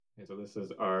So this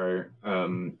is our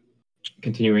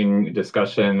continuing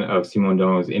discussion of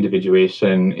Simondon's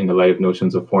individuation in the light of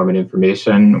notions of form and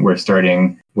information. We're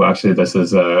starting, well, actually, this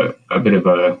is a bit of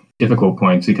a difficult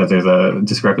point because there's a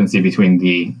discrepancy between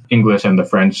the English and the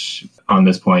French on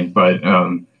this point. But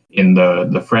in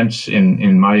the French,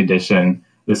 in my edition,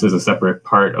 this is a separate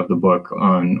part of the book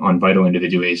on vital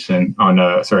individuation,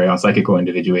 on psychical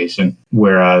individuation.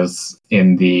 Whereas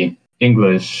in the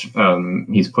English,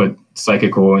 he's put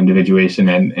psychical individuation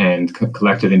and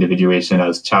collective individuation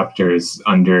as chapters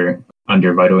under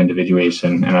vital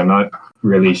individuation. And I'm not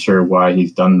really sure why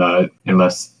he's done that,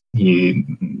 unless he's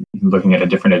looking at a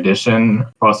different edition,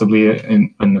 possibly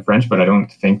in the French, but I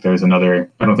don't think there's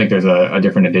a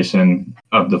different edition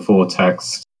of the full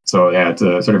text. So yeah, it's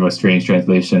a sort of a strange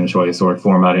translation choice or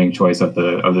formatting choice of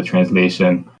the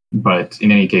translation. But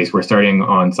in any case, we're starting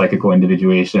on psychical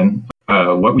individuation.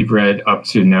 What we've read up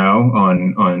to now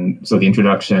on the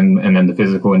introduction and then the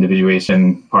physical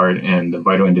individuation part and the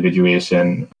vital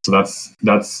individuation. So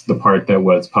that's the part that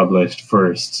was published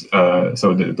first.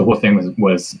 So the whole thing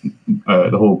was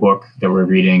the whole book that we're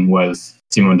reading was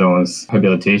Simondon's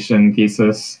habilitation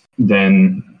thesis.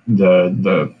 Then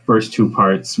the first two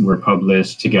parts were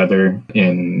published together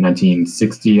in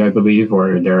 1960, I believe,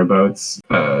 or thereabouts.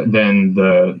 Then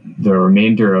the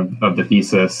remainder of the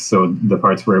thesis, so the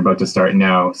parts we're about to start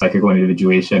now, psychical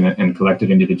individuation and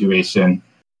collective individuation,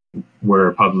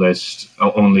 were published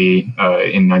only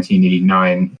in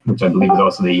 1989, which I believe is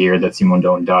also the year that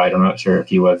Simondon died. I'm not sure if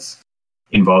he was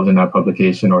involved in that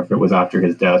publication or if it was after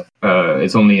his death.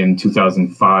 It's only in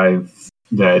 2005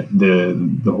 that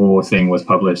the whole thing was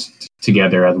published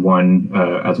together as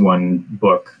one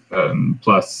book,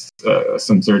 plus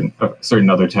some certain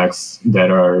other texts that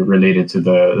are related to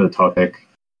the topic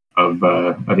of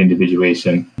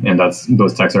individuation, and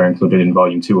those texts are included in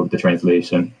volume 2 of the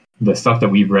translation. The stuff that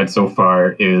we've read so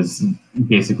far is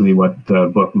basically what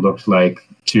the book looked like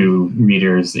to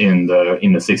readers in the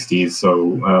 60s. So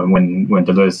when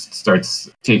Deleuze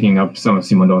starts taking up some of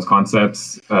Simondon's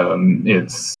concepts,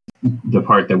 it's the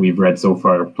part that we've read so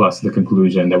far, plus the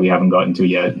conclusion that we haven't gotten to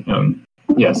yet.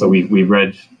 So we've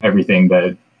read everything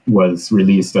that was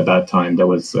released at that time, that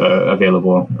was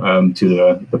available to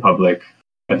the public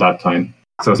at that time.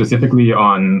 So specifically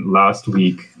on last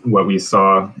week, what we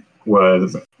saw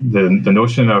was the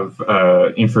notion of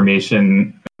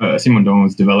information,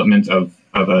 Simondon's development of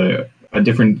a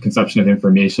different conception of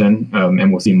information,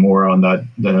 and we'll see more on that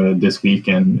this week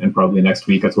and probably next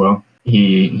week as well.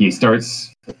 He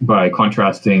starts by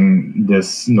contrasting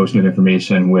this notion of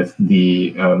information with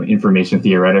the information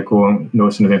theoretical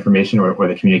notion of information, or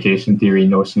the communication theory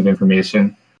notion of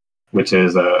information, which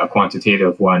is a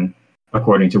quantitative one,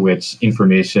 according to which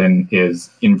information is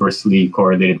inversely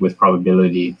correlated with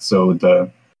probability. So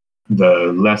the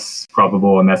less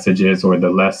probable a message is, or the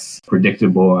less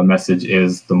predictable a message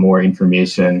is, the more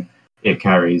information it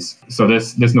carries. So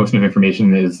this notion of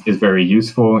information is very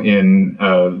useful in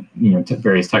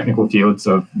various technical fields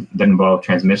that involve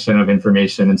transmission of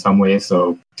information in some way.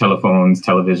 So telephones,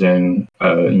 television,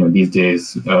 these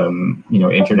days,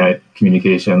 internet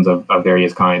communications of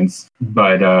various kinds.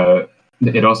 But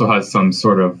it also has some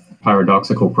sort of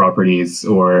paradoxical properties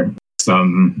or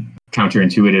some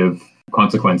counterintuitive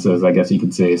consequences, I guess you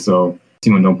could say. So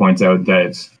Simondon points out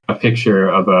that a picture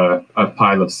of a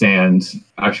pile of sand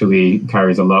actually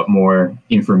carries a lot more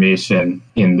information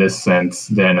in this sense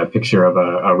than a picture of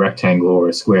a rectangle or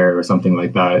a square or something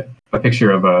like that. A picture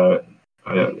of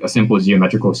a simple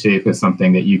geometrical shape is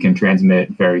something that you can transmit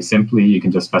very simply. You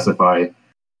can just specify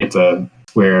it's a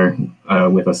square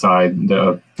with a side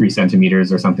of 3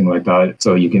 centimeters or something like that.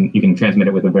 So you can transmit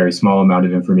it with a very small amount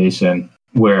of information.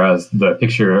 Whereas the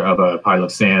picture of a pile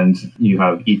of sand, you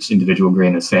have each individual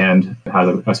grain of sand has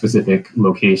a specific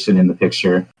location in the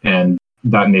picture, and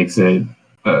that makes it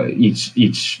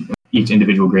each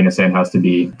individual grain of sand has to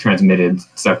be transmitted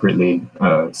separately.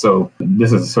 So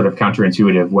this is sort of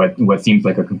counterintuitive. What seems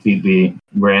like a completely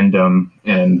random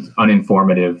and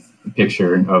uninformative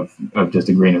picture of just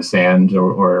a grain of sand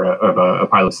or of a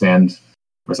pile of sand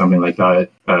or something like that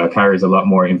carries a lot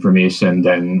more information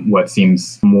than what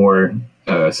seems more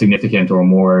significant or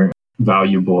more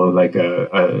valuable, like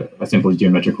a simple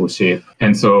geometrical shape.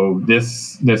 And so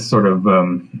this sort of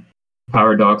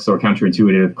paradox or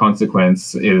counterintuitive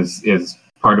consequence is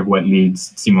part of what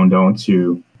leads Simondon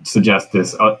to suggest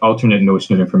this alternate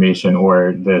notion of information,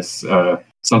 or this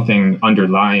something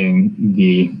underlying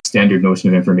the standard notion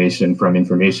of information from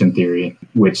information theory,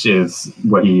 which is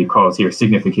what he calls here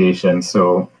signification.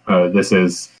 So this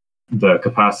is the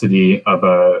capacity of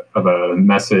a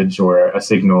message or a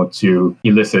signal to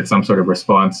elicit some sort of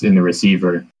response in the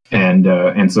receiver.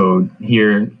 And so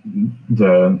here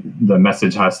the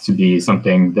message has to be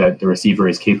something that the receiver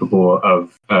is capable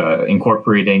of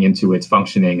incorporating into its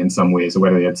functioning in some ways,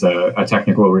 whether it's a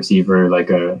technical receiver like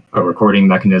a recording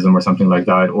mechanism or something like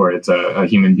that, or it's a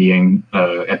human being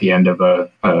at the end of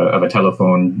a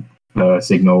telephone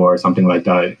signal or something like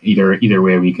that. Either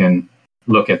way, we can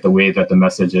look at the way that the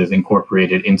message is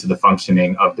incorporated into the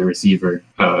functioning of the receiver.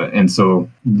 And so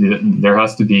there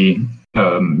has to be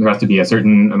a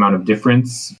certain amount of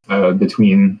difference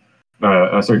between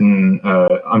a certain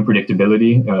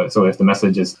unpredictability. So if the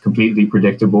message is completely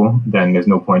predictable, then there's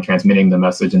no point transmitting the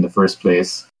message in the first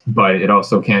place. But it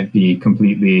also can't be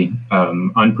completely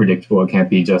unpredictable. It can't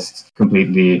be just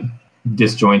completely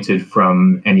disjointed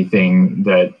from anything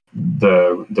that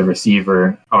the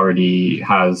receiver already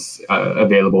has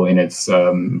available in its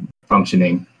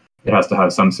functioning. It has to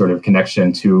have some sort of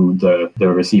connection to the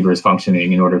receiver's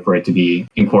functioning in order for it to be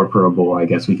incorporable, I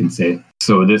guess we can say.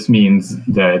 So this means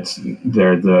that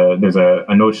there's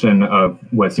a notion of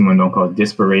what Simondon called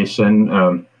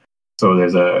disparation. So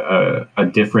there's a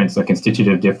difference, a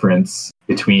constitutive difference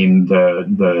between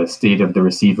the state of the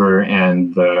receiver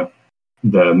and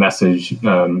the message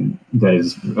that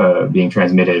is being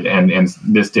transmitted, and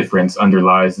this difference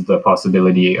underlies the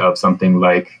possibility of something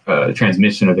like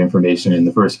transmission of information in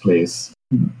the first place.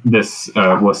 This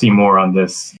we'll see more on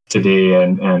this today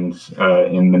and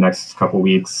in the next couple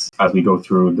weeks as we go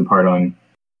through the part on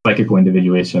psychical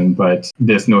individuation. But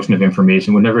this notion of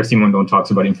information, whenever Simondon talks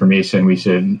about information, we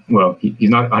should, well, he's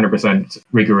not 100%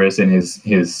 rigorous in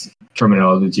his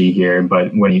terminology here,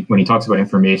 but when he talks about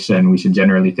information, we should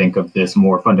generally think of this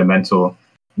more fundamental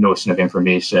notion of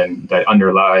information that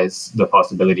underlies the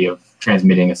possibility of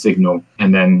transmitting a signal.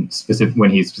 And then when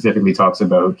he specifically talks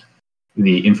about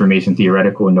the information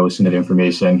theoretical notion of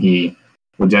information, he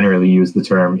will generally use the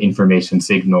term information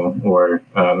signal or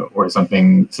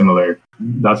something similar.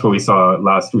 That's what we saw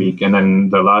last week. And then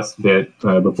the last bit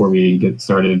before we get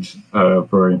started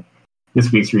for this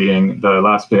week's reading, the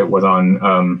last bit was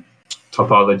on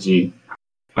topology,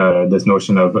 this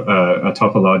notion of a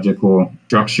topological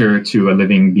structure to a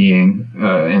living being.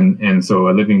 And so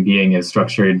a living being is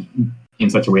structured in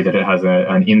such a way that it has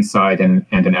an inside and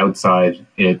an outside.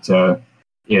 It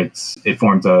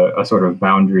forms a sort of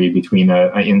boundary between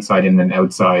an inside and an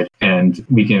outside. And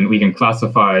we can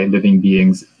classify living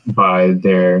beings by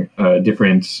their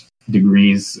different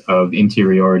degrees of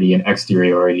interiority and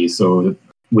exteriority. So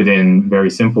within very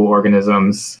simple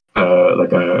organisms,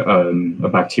 like a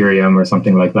bacterium or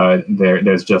something like that,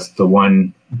 there's just the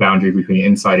one boundary between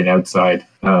inside and outside.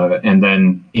 And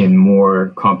then in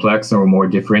more complex or more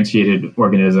differentiated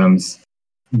organisms,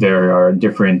 there are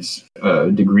different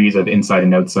degrees of inside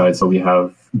and outside. So we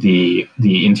have the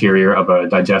interior of a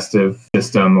digestive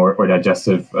system or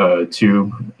digestive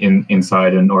tube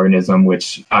inside an organism,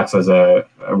 which acts as a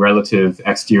relative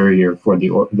exterior for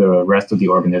the rest of the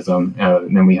organism.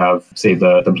 And then we have, say,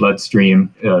 the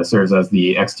bloodstream serves as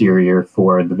the exterior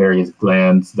for the various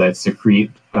glands that secrete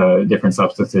different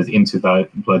substances into that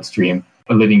bloodstream.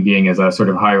 A living being is a sort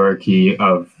of hierarchy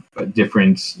of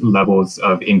different levels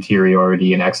of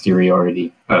interiority and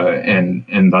exteriority,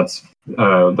 and that's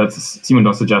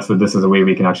Simondon suggests that this is a way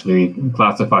we can actually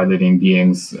classify living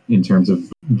beings in terms of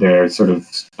their sort of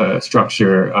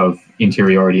structure of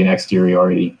interiority and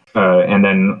exteriority. And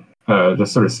then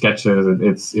just sort of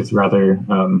sketches. It's rather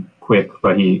quick,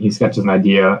 but he sketches an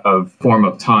idea of form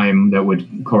of time that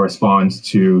would correspond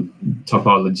to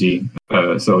topology.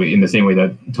 So in the same way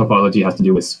that topology has to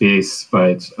do with space,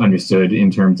 but understood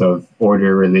in terms of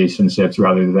order relationships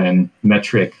rather than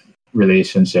metric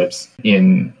relationships.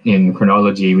 In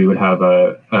chronology, we would have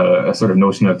a sort of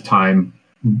notion of time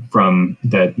from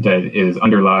that is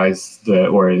underlies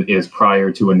or is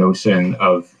prior to a notion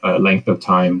of length of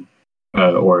time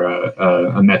or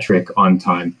a metric on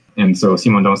time. And so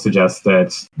Simondon suggests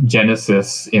that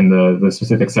Genesis, in the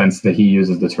specific sense that he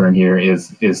uses the term here,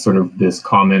 is sort of this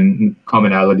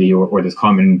commonality or this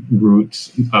common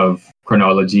root of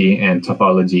chronology and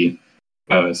topology.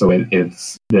 So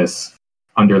it's this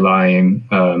underlying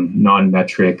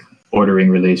non-metric ordering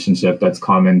relationship that's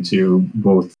common to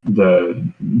both the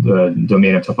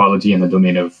domain of topology and the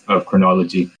domain of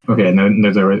chronology. Okay, and then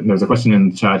there's a question in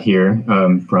the chat here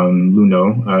from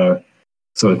Luno.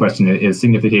 So the question is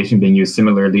signification being used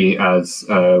similarly as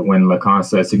when Lacan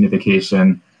says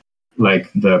signification,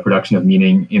 like the production of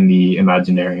meaning in the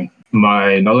imaginary?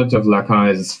 My knowledge of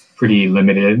Lacan is pretty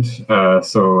limited,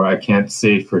 so I can't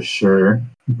say for sure.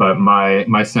 But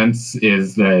my sense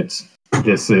is that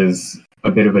this is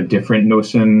a bit of a different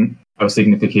notion of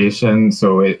signification.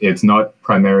 So it's not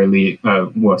primarily,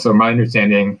 so my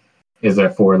understanding is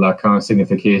that for Lacan,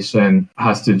 signification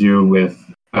has to do with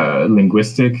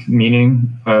linguistic meaning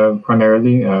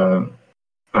primarily.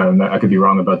 I could be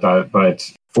wrong about that,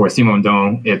 but for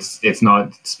Simondon, it's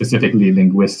not specifically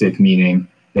linguistic meaning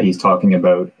that he's talking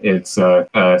about. It's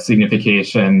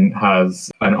signification has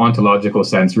an ontological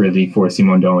sense, really, for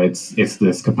Simondon. It's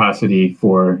this capacity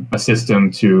for a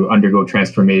system to undergo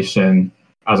transformation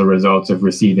as a result of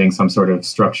receiving some sort of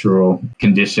structural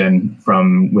condition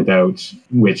from without,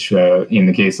 which in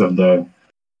the case of the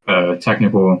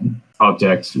technical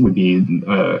object would be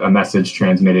a message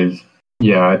transmitted.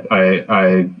 Yeah,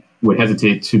 I would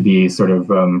hesitate to be sort of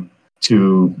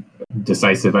too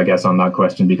decisive, I guess, on that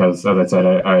question, because, as I said,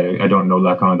 I don't know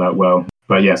Lacan that well.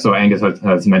 But yeah, so Angus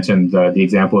has mentioned the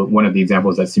example. One of the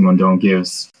examples that Simondon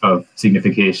gives of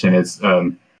signification is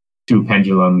two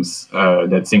pendulums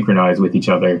that synchronize with each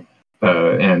other,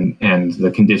 and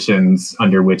the conditions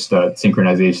under which that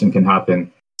synchronization can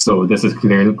happen. So this is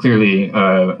clearly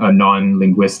a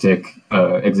non-linguistic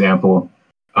example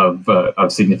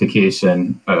of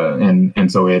signification,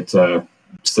 and so it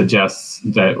suggests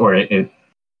that, or it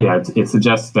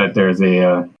suggests that there's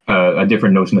a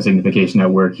different notion of signification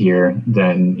at work here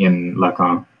than in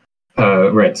Lacan.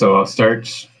 Right. So I'll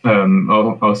start.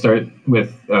 I'll start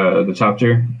with the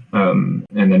chapter, and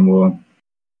then we'll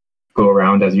go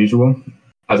around as usual.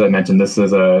 As I mentioned, this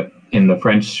is in the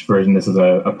French version, this is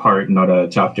a part, not a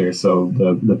chapter. So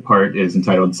the part is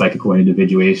entitled Psychical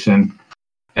Individuation,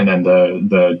 and then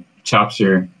the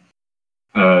chapter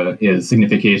is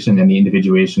Signification and the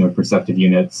Individuation of Perceptive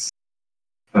Units.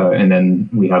 And then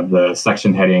we have the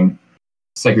section heading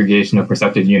Segregation of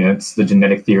Perceptive Units, the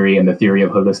Genetic Theory and the Theory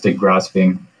of Holistic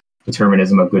Grasping,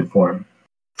 Determinism of Good Form.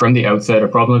 From the outset, a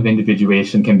problem of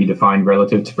individuation can be defined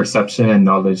relative to perception and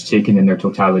knowledge taken in their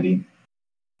totality.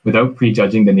 Without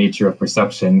prejudging the nature of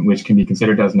perception, which can be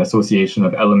considered as an association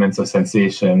of elements of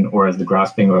sensation or as the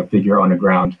grasping of a figure on a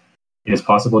ground, it is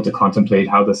possible to contemplate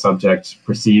how the subject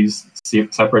perceives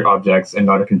separate objects and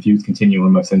not a confused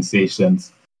continuum of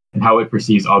sensations, and how it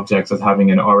perceives objects as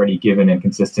having an already given and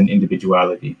consistent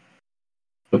individuality.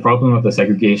 The problem of the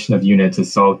segregation of units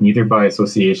is solved neither by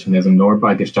associationism nor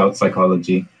by Gestalt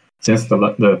psychology, since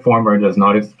the former does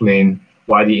not explain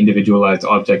why the individualized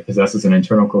object possesses an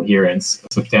internal coherence,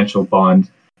 a substantial bond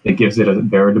that gives it a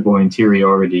veritable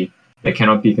interiority that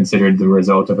cannot be considered the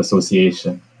result of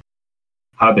association.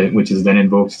 Habit, which is then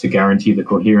invoked to guarantee the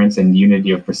coherence and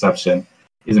unity of perception,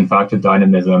 is in fact a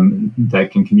dynamism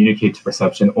that can communicate to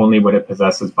perception only what it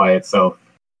possesses by itself,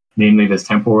 namely this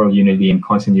temporal unity and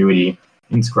continuity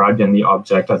inscribed in the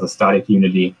object as a static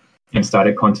unity and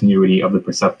static continuity of the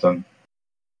perceptum.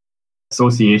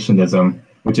 Associationism,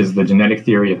 which is the genetic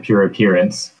theory of pure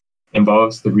appearance,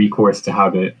 involves the recourse to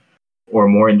habit, or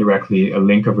more indirectly, a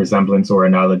link of resemblance or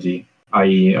analogy,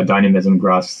 i.e., a dynamism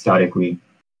grasped statically,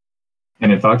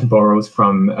 and in fact borrows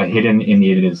from a hidden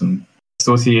innatedism.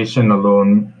 Association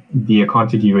alone, via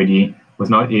contiguity, was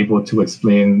not able to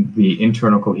explain the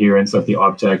internal coherence of the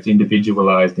object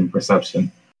individualized in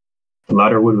perception. The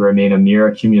latter would remain a mere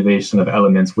accumulation of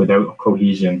elements without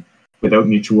cohesion, without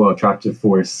mutual attractive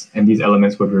force, and these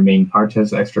elements would remain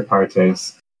partes extra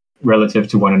partes, relative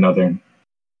to one another.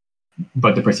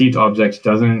 But the perceived object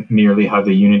doesn't merely have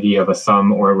the unity of a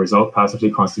sum or a result passively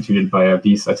constituted by a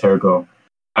vis a tergo,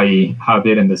 i.e.,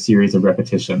 habit and the series of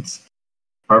repetitions.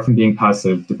 Far from being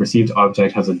passive, the perceived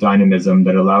object has a dynamism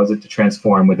that allows it to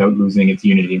transform without losing its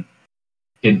unity.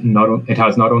 It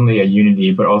has not only a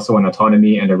unity, but also an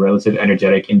autonomy and a relative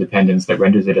energetic independence that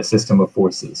renders it a system of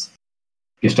forces.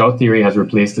 Gestalt theory has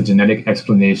replaced the genetic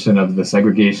explanation of the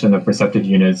segregation of perceptive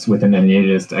units with an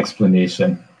innatist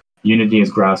explanation. Unity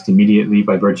is grasped immediately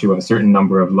by virtue of a certain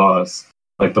number of laws,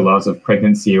 like the laws of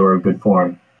pregnancy or of good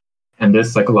form. And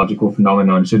this psychological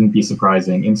phenomenon shouldn't be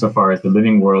surprising insofar as the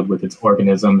living world with its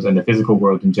organisms and the physical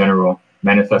world in general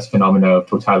manifest phenomena of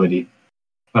totality.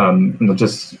 And I'll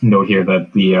just note here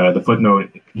that the footnote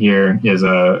here is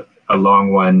a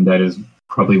long one that is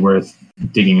probably worth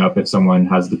digging up if someone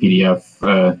has the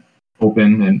PDF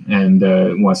open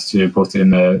and wants to post it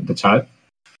in the chat.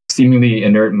 Seemingly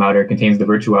inert matter contains the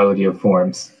virtuality of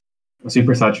forms. A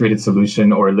supersaturated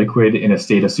solution or liquid in a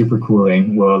state of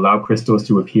supercooling will allow crystals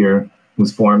to appear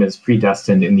whose form is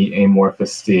predestined in the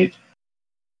amorphous state.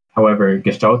 However,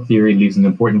 Gestalt theory leaves an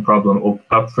important problem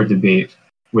up for debate,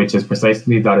 which is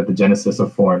precisely that of the genesis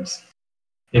of forms.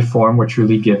 If form were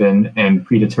truly given and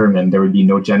predetermined, there would be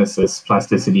no genesis,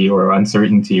 plasticity, or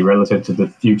uncertainty relative to the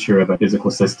future of a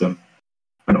physical system,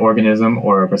 an organism,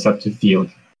 or a perceptive field.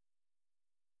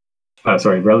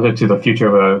 Relative to the future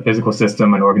of a physical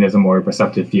system, an organism, or a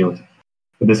perceptive field.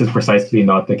 But this is precisely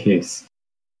not the case.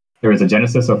 There is a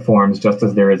genesis of forms just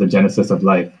as there is a genesis of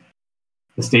life.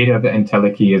 The state of the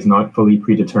entelechy is not fully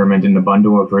predetermined in the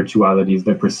bundle of virtualities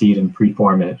that precede and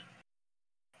preform it.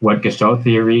 What Gestalt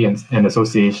theory and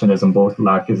associationism both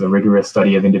lack is a rigorous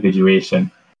study of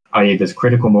individuation, i.e. this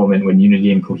critical moment when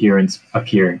unity and coherence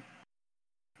appear.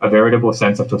 A veritable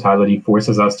sense of totality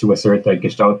forces us to assert that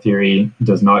Gestalt theory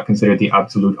does not consider the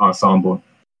absolute ensemble.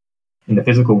 In the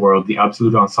physical world, the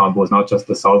absolute ensemble is not just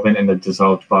the solvent and the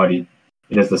dissolved body.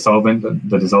 It is the solvent,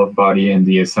 the dissolved body, and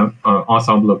the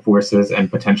ensemble of forces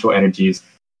and potential energies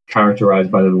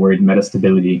characterized by the word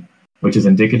metastability, which is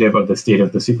indicative of the state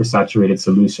of the supersaturated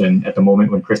solution at the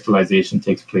moment when crystallization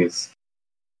takes place.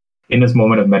 In this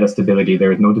moment of metastability,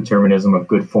 there is no determinism of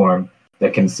good form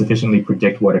that can sufficiently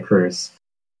predict what occurs.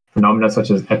 Phenomena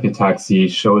such as epitaxy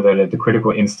show that at the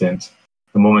critical instant,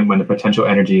 the moment when the potential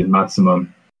energy is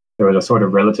maximum, there is a sort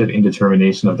of relative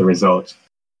indetermination of the result.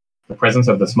 The presence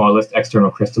of the smallest external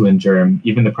crystalline germ,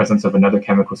 even the presence of another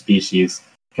chemical species,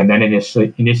 can then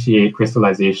initiate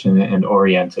crystallization and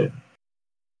orient it.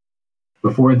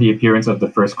 Before the appearance of the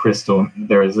first crystal,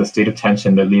 there is a state of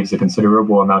tension that leaves a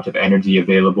considerable amount of energy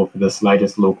available for the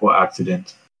slightest local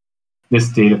accident. This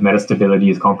state of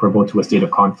metastability is comparable to a state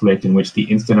of conflict in which the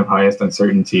instant of highest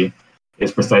uncertainty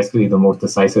is precisely the most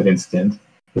decisive instant,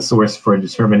 the source for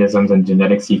determinisms and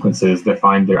genetic sequences that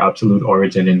find their absolute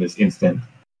origin in this instant.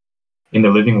 In the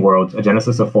living world, a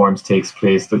genesis of forms takes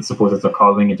place that supposes a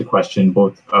calling into question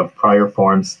both of prior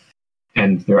forms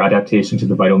and their adaptation to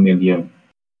the vital milieu.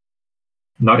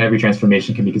 Not every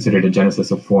transformation can be considered a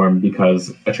genesis of form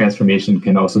because a transformation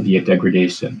can also be a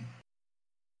degradation.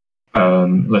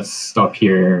 Let's stop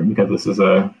here because this is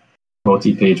a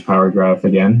multi-page paragraph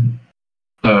again.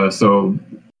 So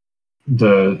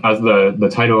as the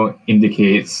title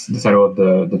indicates, the title of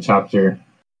the chapter,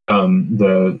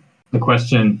 the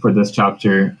question for this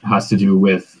chapter has to do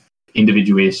with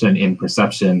individuation in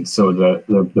perception. So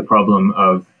the problem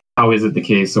of how is it the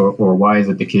case or why is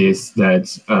it the case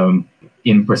that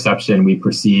in perception we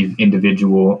perceive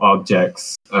individual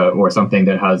objects or something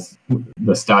that has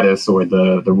the status or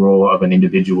the role of an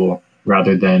individual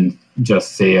rather than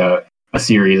just say a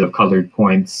series of colored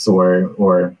points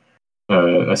or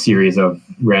a series of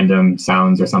random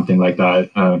sounds or something like that.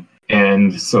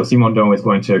 And so Simondon is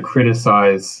going to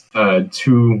criticize the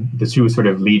two sort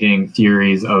of leading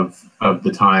theories of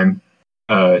the time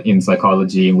in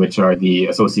psychology, which are the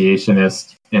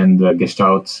associationist and the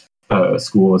Gestalt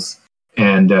schools.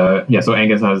 And so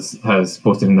Angus has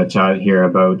posted in the chat here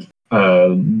about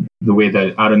the way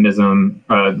that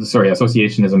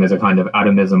associationism is a kind of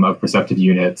atomism of perceptive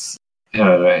units,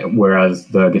 whereas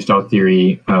the Gestalt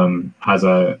theory has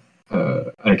an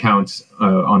account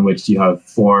on which you have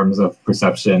forms of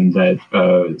perception that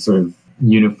sort of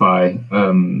unify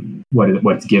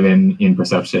what's given in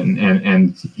perception,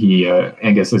 and he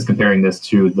Angus is comparing this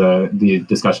to the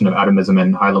discussion of atomism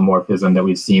and hylomorphism that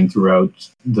we've seen throughout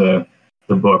the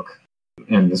book,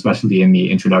 and especially in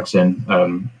the introduction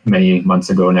many months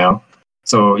ago now.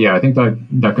 So yeah, I think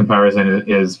that comparison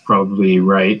is probably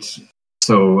right.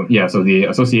 So the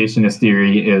associationist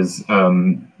theory is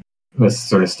this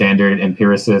sort of standard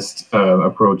empiricist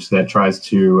approach that tries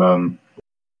to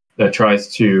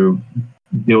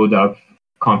build up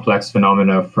complex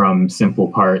phenomena from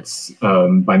simple parts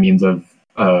by means of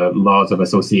laws of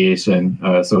association.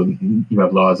 So you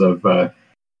have laws of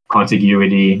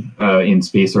contiguity in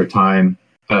space or time,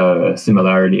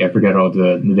 similarity. I forget all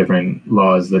the different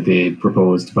laws that they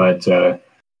proposed, but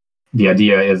the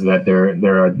idea is that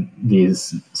there are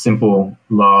these simple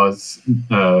laws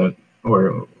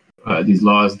or these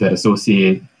laws that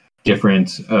associate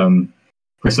different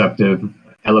perceptive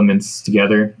elements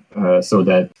together, so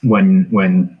that when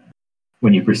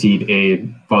you perceive A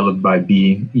followed by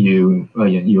B,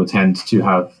 you'll tend to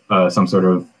have some sort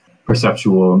of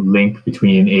perceptual link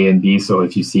between A and B. So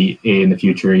if you see A in the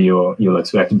future, you'll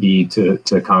expect B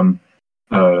to come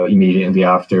immediately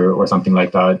after, or something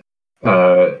like that.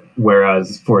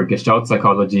 Whereas for Gestalt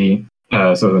psychology,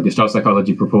 so Gestalt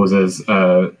psychology proposes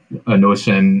a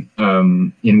notion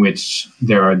in which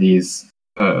there are these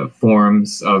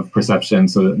forms of perception,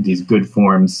 so these good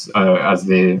forms, as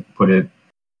they put it.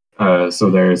 So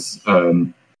there's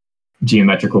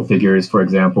geometrical figures, for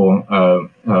example,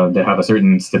 that have a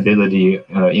certain stability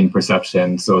in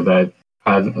perception, so that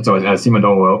as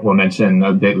Simondon will mention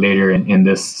a bit later in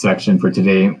this section for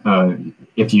today,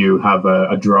 if you have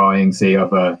a drawing, say,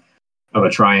 of a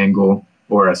triangle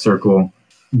or a circle,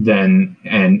 then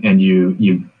and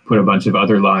you put a bunch of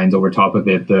other lines over top of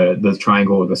it, the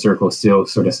triangle or the circle still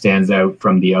sort of stands out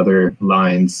from the other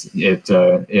lines.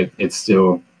 It's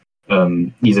still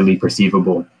easily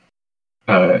perceivable.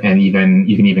 and even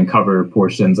you can even cover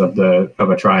portions of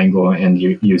a triangle, and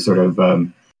you sort of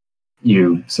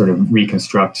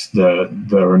reconstruct the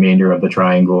remainder of the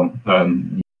triangle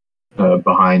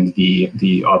behind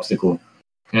the obstacle.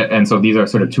 And so these are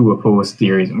sort of two opposed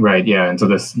theories, right? Yeah. And so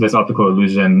this optical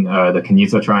illusion, the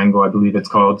Kanizsa triangle, I believe it's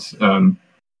called,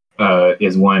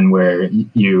 is one where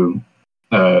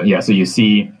so you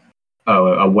see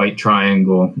a white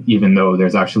triangle, even though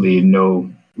there's actually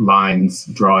no lines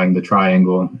drawing the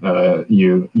triangle.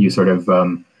 You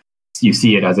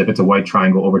see it as if it's a white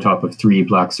triangle over top of three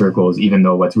black circles, even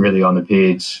though what's really on the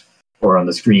page or on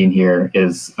the screen here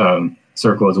is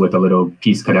circles with a little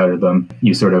piece cut out of them.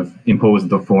 You sort of impose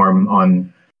the form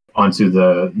onto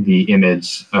the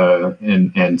image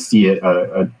and see it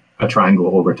a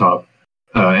triangle over top.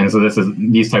 And so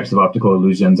these types of optical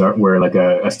illusions were like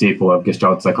a staple of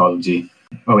Gestalt psychology.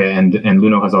 Oh yeah, and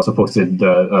Luno has also posted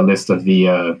a list of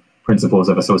the principles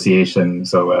of association.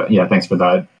 So thanks for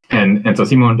that. And so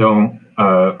Simondon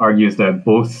argues that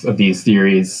both of these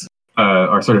theories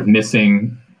are sort of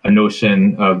missing a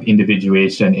notion of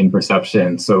individuation in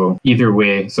perception. So either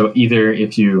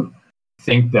if you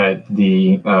think that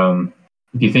the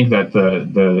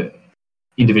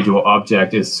individual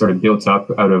object is sort of built up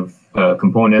out of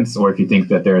components, or if you think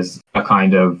that there's a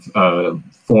kind of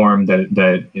form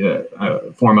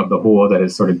form of the whole that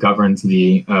is sort of governs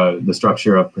the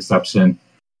structure of perception.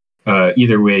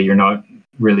 Either way, you're not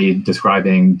really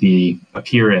describing the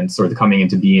appearance or the coming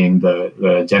into being,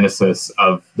 the genesis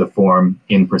of the form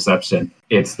in perception.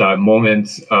 It's that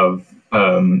moment of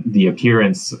the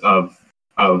appearance of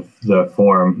the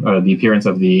form, the appearance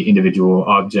of the individual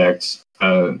object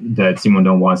that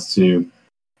Simondon wants to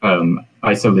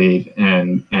isolate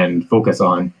and focus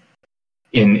on.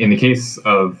 In the case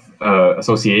of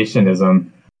associationism,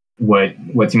 what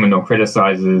Simondon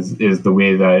criticizes is the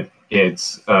way that it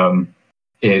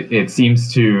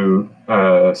seems to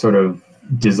sort of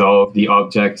dissolve the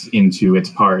object into its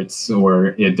parts,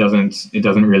 or it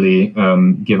doesn't really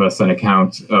give us an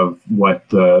account of what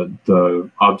the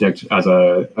object as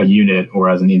a unit or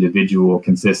as an individual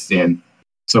consists in.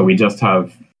 So we just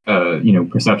have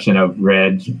perception of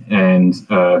red, and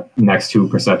next to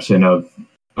perception of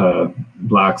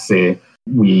black, say,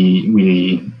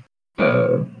 we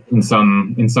in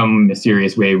some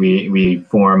mysterious way we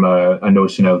form a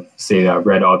notion of, say, a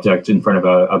red object in front of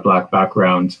a black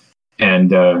background,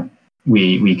 and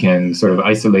we can sort of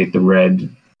isolate the red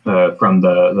from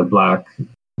the black,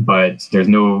 but there's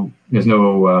no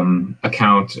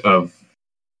account of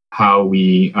how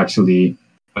we actually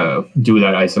do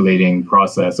that isolating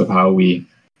process, of how the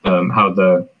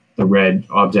red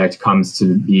object comes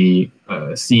to be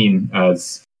seen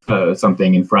as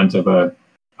something in front of a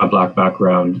black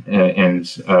background and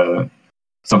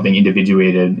something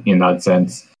individuated in that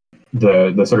sense.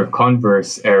 The sort of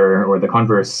converse error, or the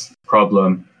converse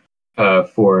problem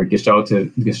for Gestalt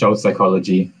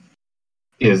psychology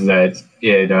is that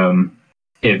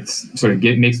it sort of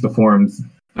makes the forms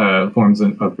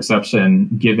of perception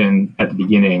given at the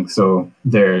beginning. So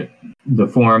the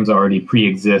forms already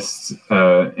pre-exist,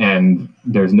 and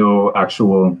there's no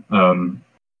actual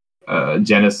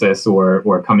genesis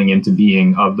or coming into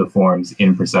being of the forms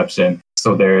in perception.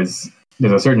 So there's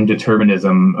a certain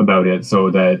determinism about it, so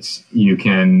that you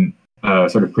can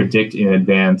sort of predict in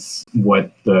advance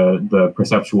what the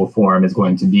perceptual form is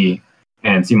going to be.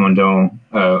 And Simondon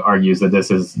argues that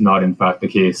this is not in fact the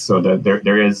case, so that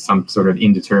there is some sort of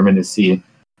indeterminacy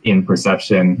in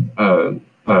perception, and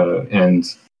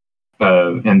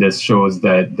this shows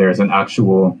that there's an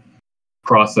actual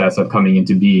process of coming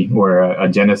into being, or a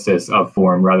genesis of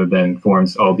form, rather than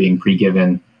forms all being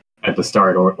pre-given at the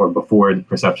start or before the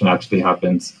perception actually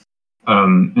happens.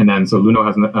 And then, so Luno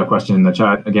has a question in the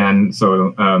chat again.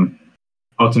 So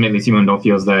ultimately, Simondon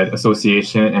feels that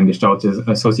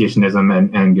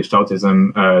associationism and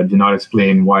Gestaltism do not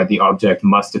explain why the object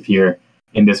must appear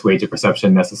in this way to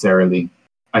perception necessarily.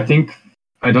 I don't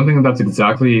think that's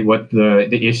exactly what the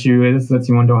issue is that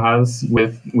Simondon has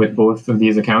with both of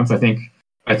these accounts. I think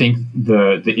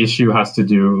the issue has to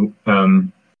do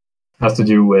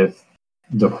with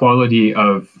the quality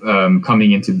of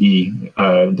coming into being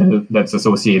that's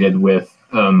associated with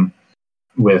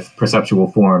perceptual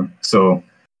form. So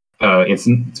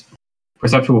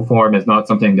perceptual form is not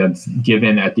something that's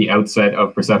given at the outset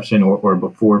of perception or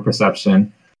before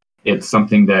perception. It's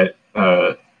something that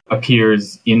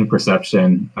appears in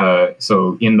perception.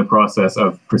 So in the process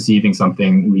of perceiving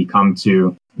something, we come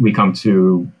to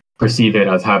perceive it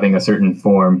as having a certain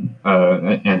form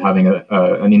and having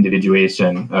an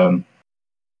individuation.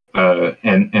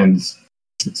 And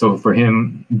So for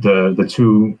him, the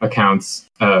two accounts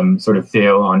sort of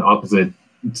fail on opposite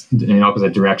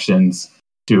directions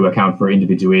to account for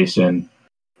individuation.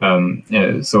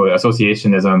 So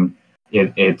associationism,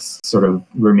 it sort of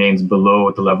remains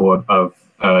below the level of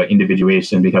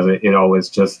individuation because it always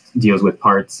just deals with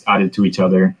parts added to each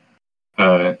other,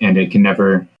 and it can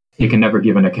never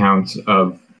give an account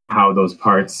of how those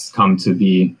parts come to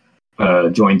be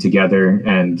joined together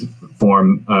and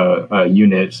form a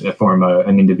unit, form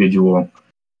an individual.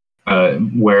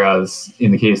 Whereas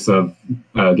in the case of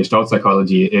Gestalt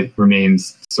psychology, it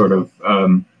remains sort of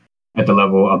at the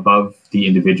level above the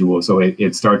individual. So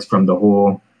it starts from the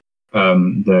whole.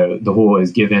 The whole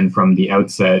is given from the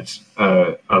outset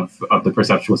of the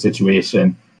perceptual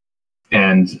situation,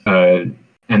 and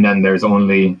then there's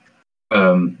only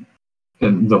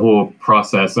the whole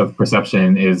process of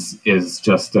perception is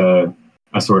just a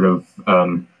sort of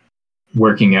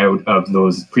working out of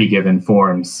those pre-given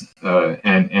forms,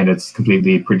 and it's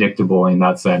completely predictable in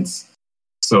that sense.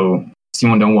 So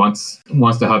Simondon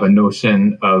wants to have a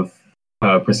notion of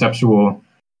perceptual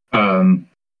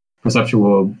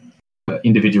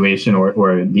individuation or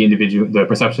the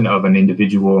perception of an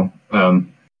individual.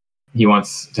 He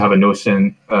wants to have a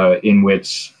notion in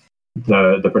which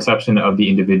the perception of the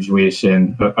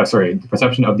individuation, the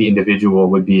perception of the individual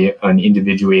would be an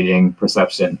individuating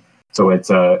perception. So it's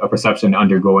a perception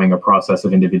undergoing a process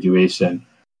of individuation.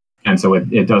 And so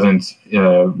it doesn't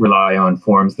rely on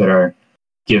forms that are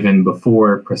given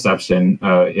before perception.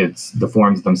 It's the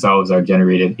forms themselves are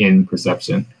generated in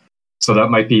perception. So that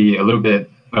might be a little bit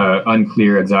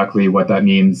unclear exactly what that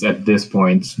means at this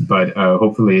point, but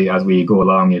hopefully as we go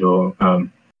along, it'll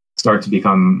start to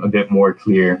become a bit more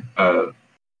clear.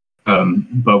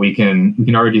 But we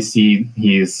can already see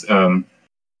he's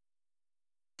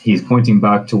pointing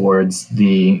back towards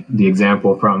the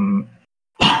example from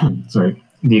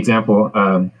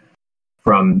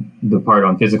from the part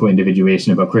on physical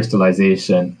individuation about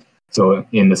crystallization. So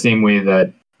in the same way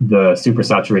that the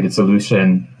supersaturated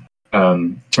solution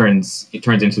turns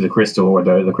into the crystal, or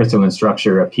the crystalline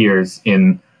structure appears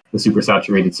in the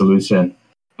supersaturated solution,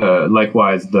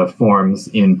 likewise the forms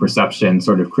in perception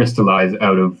sort of crystallize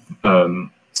out of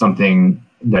something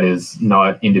that is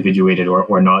not individuated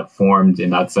or not formed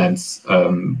in that sense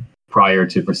prior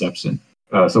to perception.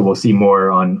 So we'll see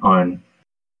more on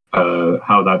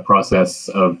how that process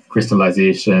of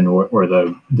crystallization or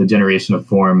the generation of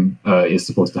form is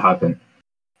supposed to happen.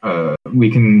 We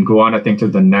can go on, I think, to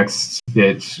the next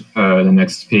bit, the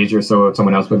next page or so, if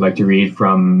someone else would like to read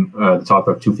from the top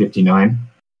of 259.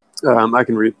 I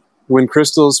can read. When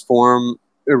crystals form,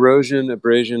 erosion,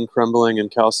 abrasion, crumbling,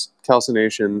 and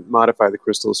calcination modify the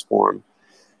crystal's form,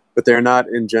 but they are not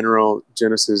in general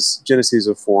geneses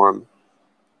of form.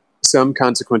 Some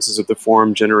consequences of the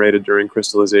form generated during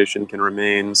crystallization can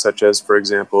remain, such as, for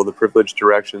example, the privileged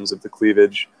directions of the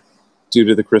cleavage due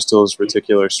to the crystal's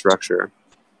reticular structure,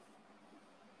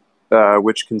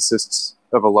 which consists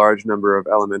of a large number of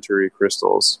elementary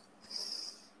crystals.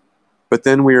 But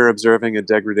then we are observing a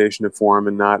degradation of form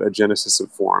and not a genesis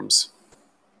of forms.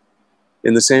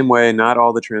 In the same way, not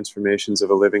all the transformations of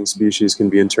a living species can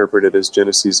be interpreted as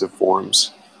geneses of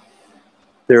forms.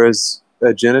 There is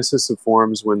a genesis of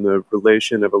forms when the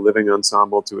relation of a living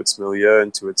ensemble to its milieu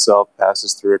and to itself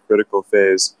passes through a critical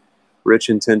phase, rich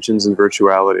in tensions and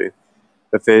virtuality,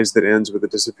 a phase that ends with the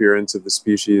disappearance of the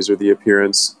species or the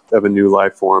appearance of a new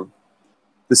life form.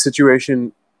 The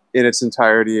situation in its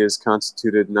entirety is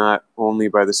constituted not only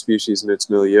by the species and its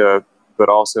milieu, but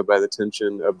also by the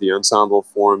tension of the ensemble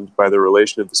formed by the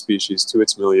relation of the species to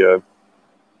its milieu,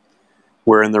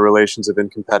 wherein the relations of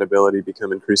incompatibility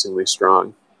become increasingly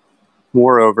strong.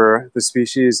 Moreover, the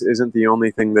species isn't the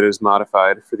only thing that is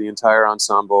modified, for the entire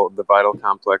ensemble of the vital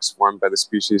complex formed by the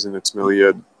species and its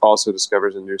milieu also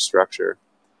discovers a new structure.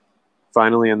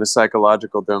 Finally, in the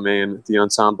psychological domain, the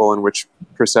ensemble in which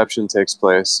perception takes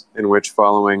place, in which,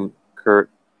 following Kurt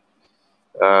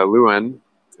Lewin,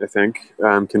 I think,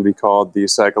 can be called the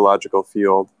psychological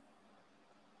field,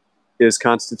 is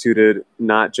constituted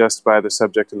not just by the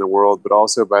subject and the world, but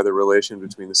also by the relation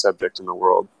between the subject and the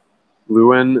world.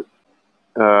 Lewin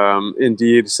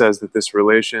indeed says that this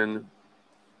relation,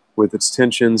 with its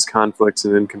tensions, conflicts,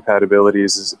 and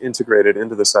incompatibilities, is integrated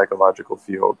into the psychological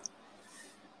field.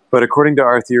 But according to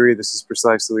our theory, this is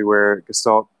precisely where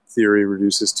Gestalt theory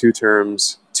reduces two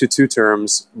terms,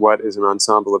 what is an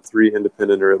ensemble of three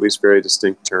independent or at least very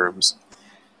distinct terms.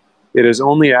 It is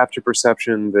only after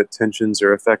perception that tensions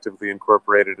are effectively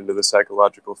incorporated into the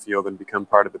psychological field and become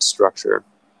part of its structure.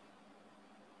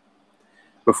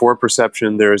 Before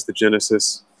perception, there is the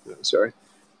genesis.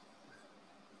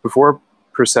 Before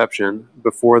perception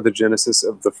before the genesis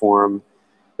of the form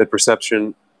that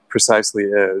perception precisely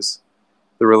is,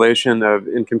 the relation of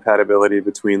incompatibility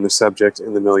between the subject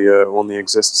and the milieu only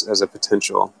exists as a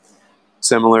potential,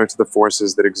 similar to the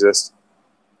forces that exist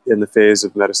in the phase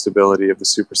of metastability of the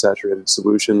supersaturated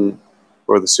solution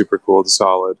or the supercooled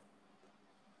solid,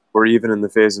 or even in the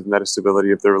phase of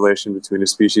metastability of the relation between a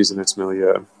species and its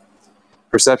milieu.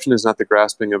 Perception is not the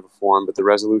grasping of a form, but the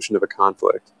resolution of a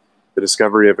conflict, the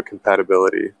discovery of a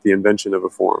compatibility, the invention of a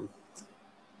form.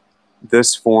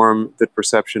 This form that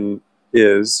perception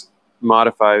is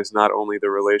modifies not only the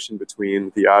relation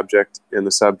between the object and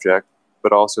the subject,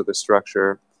 but also the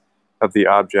structure of the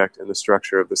object and the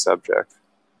structure of the subject.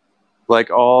 Like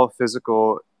all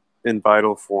physical and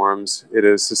vital forms, it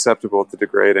is susceptible to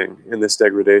degrading, and this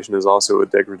degradation is also a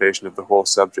degradation of the whole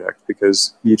subject,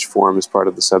 because each form is part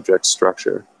of the subject's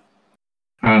structure.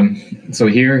 So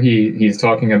here he's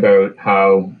talking about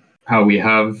how we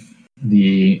have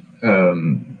the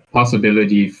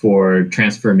possibility for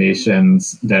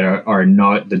transformations that are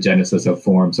not the genesis of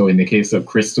form. So in the case of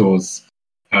crystals,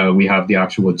 we have the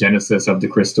actual genesis of the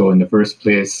crystal in the first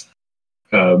place,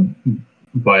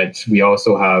 but we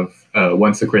also have,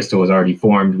 once the crystal is already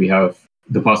formed, we have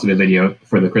the possibility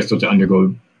for the crystal to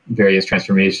undergo various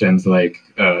transformations like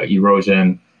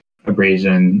erosion,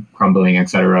 abrasion, crumbling,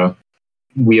 etc.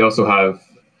 We also have,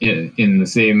 in the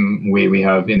same way we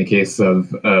have in the case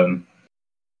of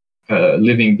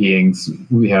living beings,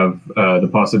 we have the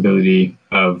possibility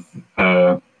of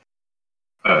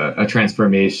a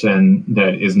transformation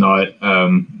that is not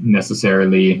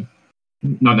necessarily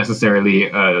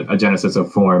a genesis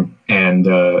of form, and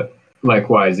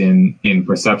likewise in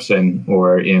perception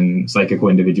or in psychical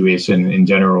individuation in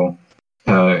general.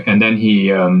 And then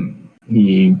he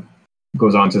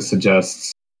goes on to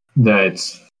suggest that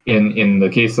in the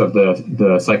case of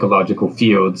the psychological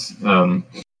fields,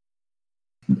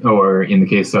 or in the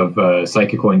case of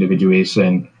psychical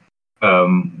individuation,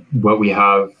 what we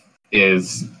have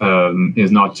is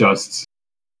not just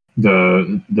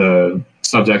the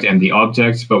subject and the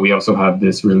object, but we also have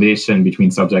this relation between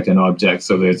subject and object.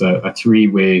 So there's a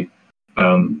three-way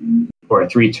or a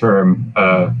three-term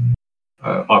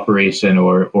operation,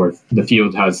 or the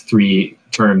field has three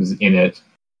terms in it.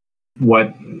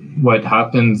 What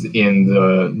happens in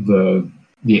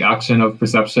the action of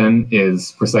perception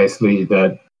is precisely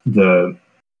that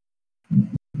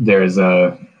there's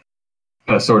a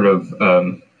sort of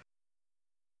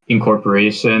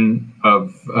incorporation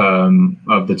of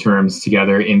the terms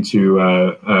together into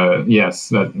yes,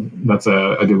 that's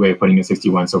a good way of putting it.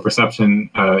 61. So perception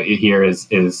here is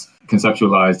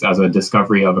conceptualized as a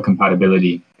discovery of a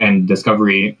compatibility, and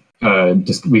discovery.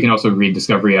 We can also read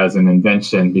discovery as an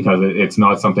invention, because it's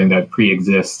not something that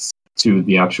pre-exists to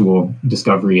the actual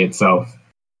discovery itself.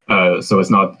 So it's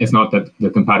not that the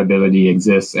compatibility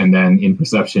exists and then in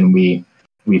perception we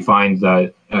find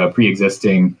that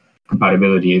pre-existing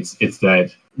compatibility. It's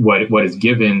that what is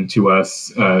given to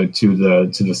us to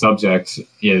the subject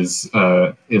is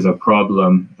a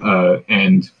problem,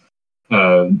 and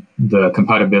the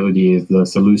compatibility is the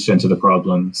solution to the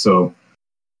problem. So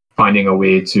finding a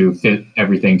way to fit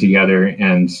everything together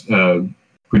and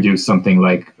produce something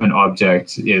like an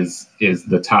object is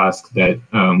the task that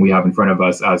we have in front of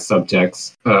us as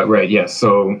subjects. Right, yes.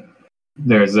 So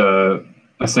there's a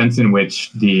sense in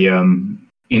which the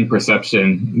in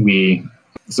perception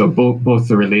both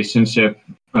the relationship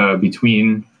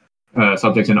between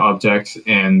subject and object,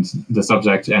 and the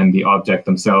subject and the object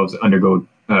themselves undergo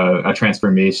a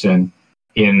transformation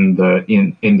in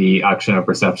the action of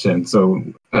perception. So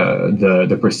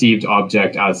the perceived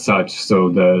object as such, so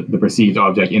the perceived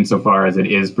object insofar as it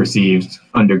is perceived,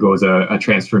 undergoes a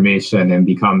transformation and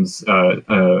becomes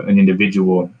an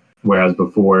individual, whereas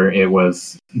before it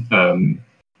was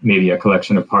maybe a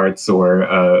collection of parts,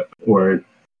 or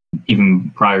even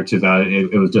prior to that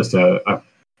it was just a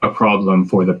problem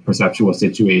for the perceptual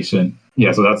situation.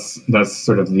 Yeah, so that's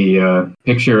sort of the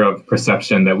picture of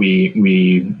perception that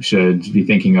we should be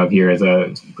thinking of here, as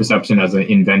a perception as an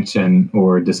invention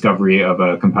or discovery of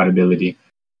a compatibility.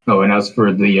 Oh, and as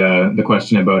for the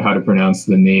question about how to pronounce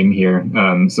the name here,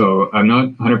 so I'm not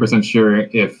 100% sure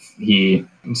if he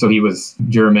was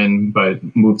German but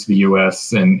moved to the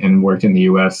US and worked in the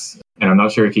US, and I'm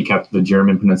not sure if he kept the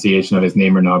German pronunciation of his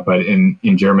name or not, but in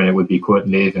German it would be Kurt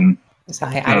Lewin. So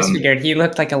I just figured he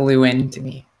looked like a Lewin to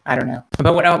me. I don't know.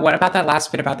 But what about that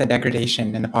last bit about the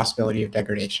degradation and the possibility of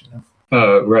degradation?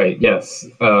 Right, yes.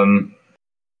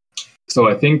 So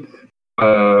I think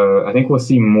we'll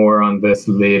see more on this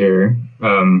later.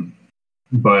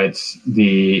 But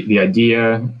the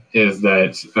idea is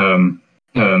that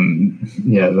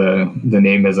the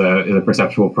name is a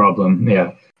perceptual problem.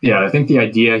 I think the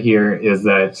idea here is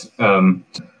that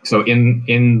so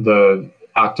in the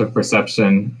act of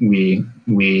perception, we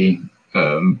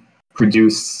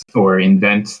produce or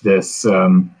invent this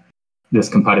this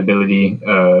compatibility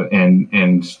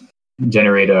and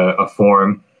generate a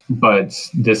form. But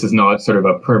this is not sort of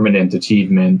a permanent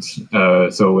achievement.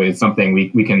 So it's something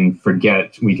we can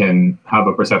forget. We can have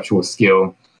a perceptual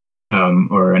skill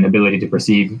or an ability to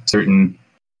perceive certain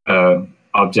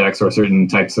objects or certain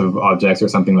types of objects or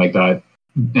something like that.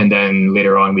 And then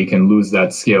later on, we can lose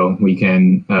that skill. We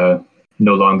can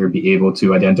no longer be able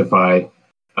to identify,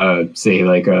 say,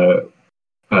 like a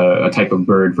type of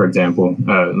bird, for example,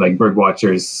 like bird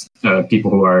watchers,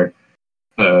 people who are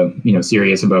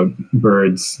serious about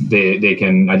birds. They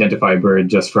can identify a bird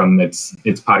just from its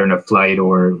pattern of flight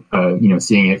or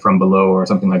seeing it from below or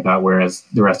something like that. Whereas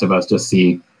the rest of us just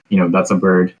see, that's a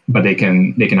bird, but they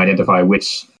can identify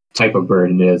which type of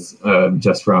bird it is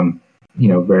just from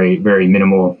very, very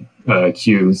minimal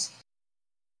cues.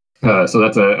 So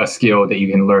that's a skill that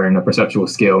you can learn, a perceptual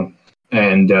skill,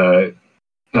 and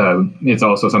it's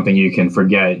also something you can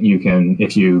forget. You can,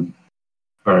 if you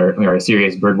are a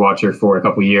serious bird watcher for a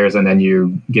couple of years and then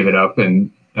you give it up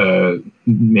and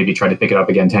maybe try to pick it up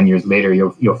again 10 years later,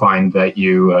 you'll find that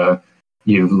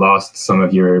you've lost some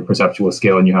of your perceptual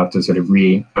skill and you have to sort of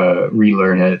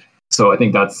relearn it. So I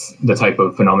think that's the type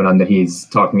of phenomenon that he's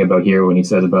talking about here when he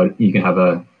says about you can have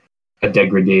a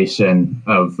degradation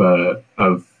of the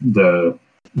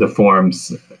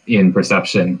forms in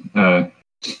perception.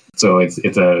 So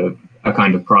it's a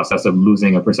kind of process of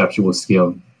losing a perceptual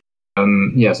skill. So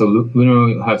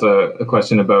Luno has a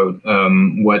question about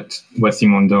what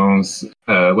Simondon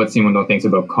thinks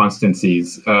about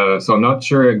constancies. So I'm not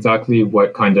sure exactly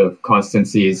what kind of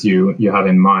constancies you have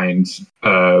in mind.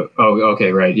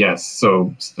 Okay, right, yes.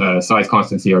 So size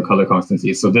constancy or color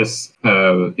constancy. So this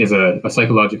is a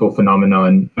psychological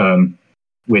phenomenon,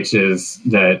 which is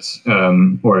that,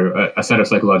 or a set of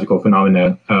psychological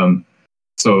phenomena.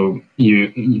 So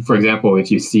you, for example, if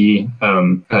you see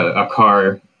a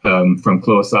car from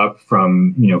close up,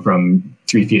 from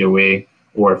 3 feet away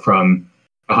or from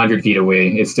 100 feet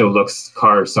away, it still looks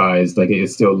car sized. Like you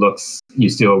still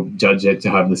judge it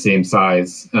to have the same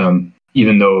size,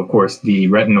 even though of course the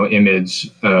retinal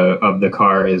image of the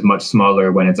car is much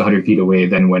smaller when it's 100 feet away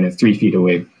than when it's 3 feet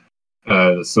away.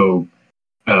 So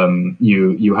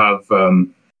you have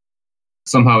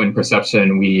somehow in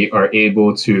perception we are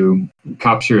able to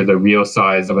capture the real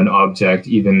size of an object,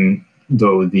 even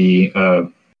though the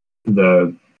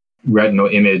retinal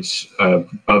image of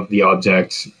the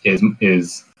object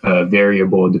is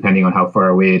variable depending on how far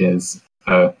away it is.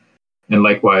 And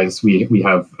likewise, we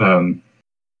have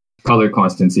color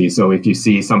constancy. So if you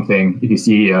see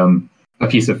a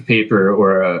piece of paper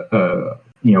or a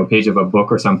page of a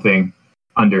book or something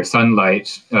under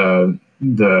sunlight, the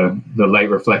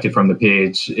light reflected from the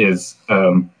page is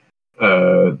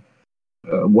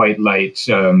white light,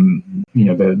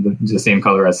 the same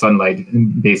color as sunlight,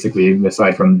 basically,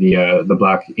 aside from the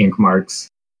black ink marks.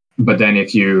 But then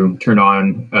if you turn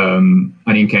on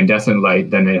an incandescent light,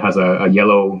 then it has a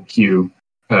yellow hue,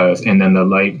 and then the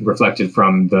light reflected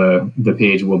from the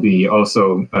page will be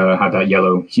also have that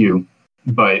yellow hue.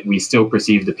 But we still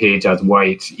perceive the page as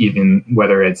white, even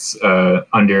whether it's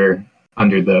under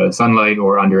the sunlight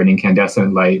or under an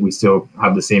incandescent light. We still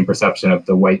have the same perception of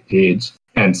the white page.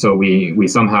 And so we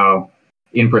somehow,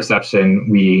 in perception,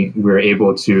 we're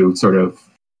able to sort of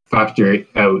factor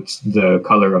out the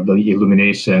color of the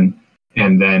illumination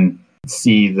and then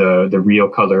see the real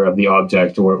color of the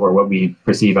object, or what we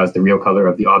perceive as the real color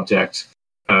of the object,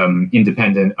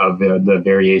 independent of the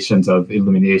variations of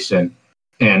illumination.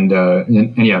 And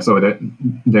yeah, so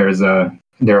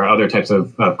there are other types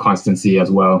of constancy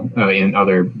as well in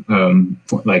other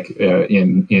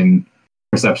in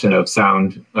perception of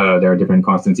sound. There are different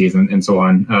constancies and so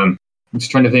on. I'm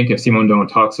just trying to think if Simondon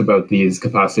talks about these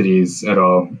capacities at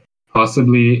all.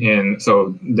 Possibly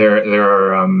so there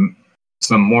are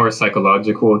some more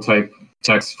psychological type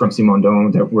texts from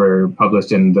Simondon that were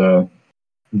published in the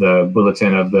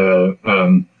bulletin of the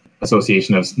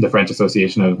French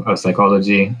Association of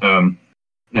Psychology.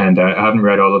 And I haven't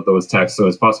read all of those texts, so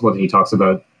it's possible that he talks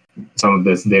about some of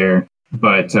this there.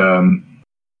 But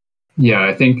yeah,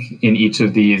 I think in each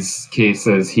of these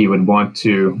cases, he would want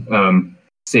to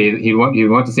say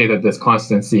that this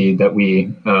constancy that we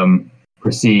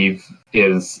perceive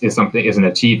is an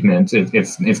achievement.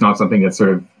 It's not something that's sort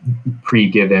of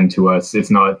pre-given to us.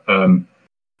 It's not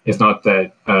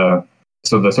that.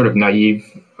 So the sort of naive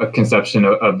conception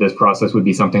of this process would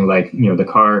be something like, the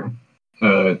car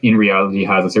in reality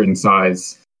has a certain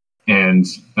size, and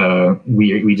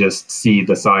we just see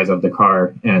the size of the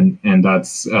car, and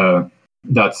that's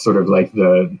sort of like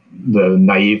the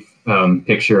naive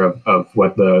picture of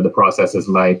what the process is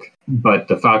like. But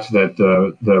the fact that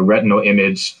the retinal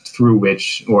image through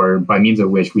which, or by means of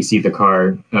which, we see the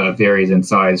car varies in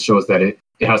size shows that it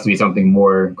has to be something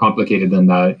more complicated than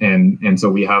that, and so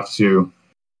we have to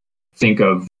think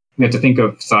of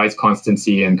size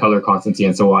constancy and color constancy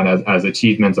and so on as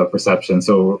achievements of perception.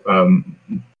 So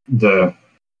the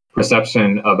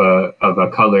perception of a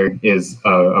color is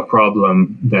a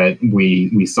problem that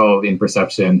we solve in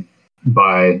perception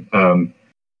by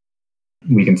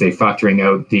we can say factoring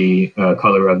out the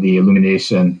color of the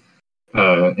illumination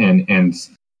and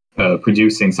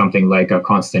producing something like a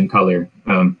constant color.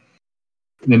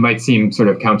 It might seem sort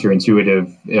of counterintuitive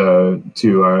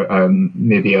to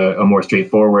maybe a more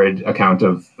straightforward account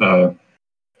of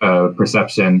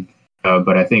perception,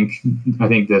 but I think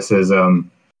this is an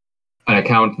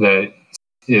account that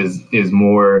is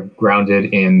more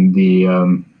grounded in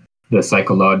the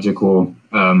psychological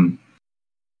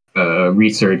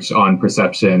research on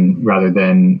perception rather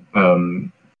than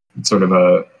sort of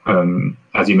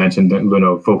as you mentioned,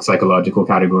 Luno, folk psychological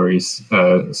categories.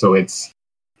 So it's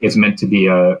meant to be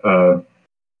a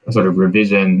sort of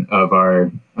revision of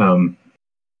our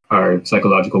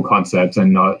psychological concepts,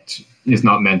 and is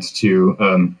not meant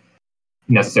to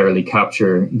necessarily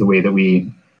capture the way that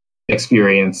we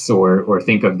experience or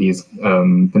think of these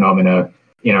phenomena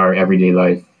in our everyday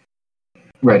life.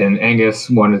 Right, and Angus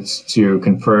wanted to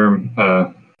confirm,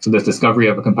 so this discovery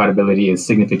of a compatibility is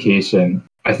signification.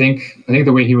 I think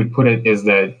the way he would put it is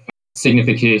that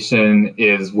signification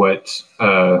is what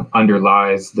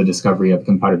underlies the discovery of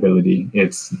compatibility.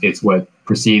 It's what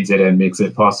precedes it and makes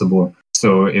it possible.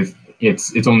 So if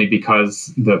it's only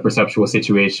because the perceptual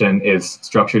situation is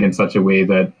structured in such a way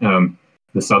that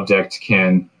the subject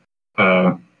can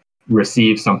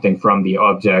receive something from the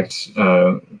object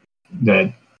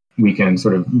that we can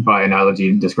sort of, by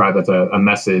analogy, describe as a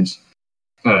message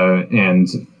and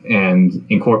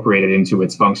incorporate it into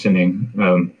its functioning.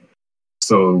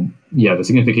 So yeah, the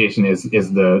signification is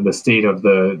the state of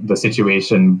the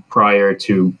situation prior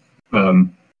to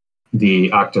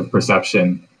the act of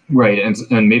perception, right?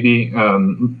 And maybe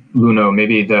Luno,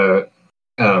 maybe the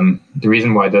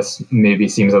reason why this maybe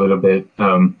seems a little bit,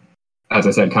 as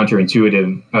I said,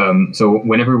 counterintuitive. So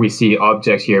whenever we see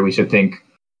object here, we should think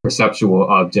perceptual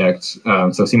object.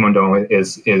 So Simondon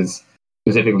is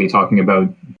specifically talking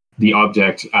about the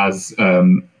object as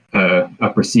a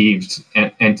perceived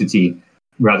entity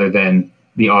rather than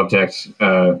the object,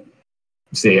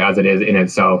 say, as it is in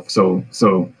itself. So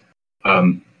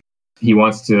he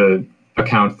wants to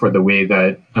account for the way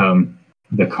that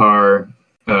the car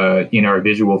in our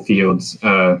visual fields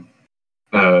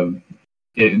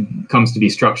it comes to be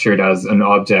structured as an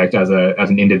object, as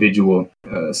an individual.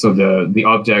 So the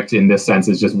object in this sense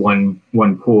is just one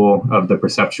pole of the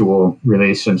perceptual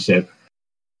relationship.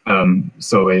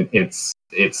 So it's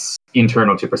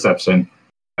internal to perception,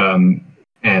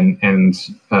 and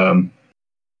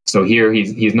so here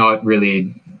he's not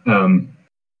really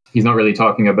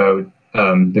talking about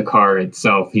the car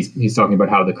itself. He's talking about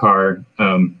how the car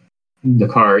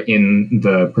in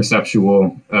the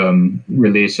perceptual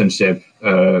relationship,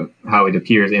 how it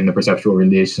appears in the perceptual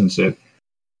relationship.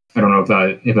 I don't know if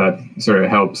that sort of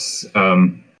helps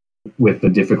with the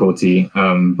difficulty,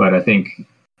 but I think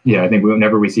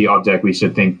whenever we see object, we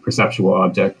should think perceptual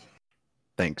object.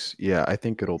 Thanks. Yeah, I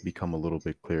think it'll become a little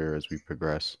bit clearer as we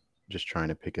progress. Just trying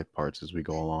to pick at parts as we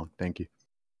go along. Thank you.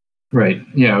 Right.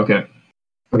 Yeah. Okay.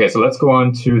 So let's go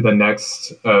on to the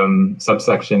next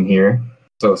subsection here.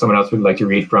 So someone else would like to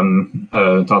read from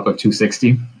topic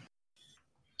 260.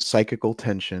 Psychical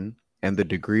tension and the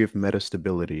degree of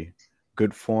metastability,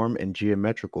 good form and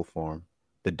geometrical form,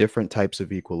 the different types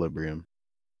of equilibrium.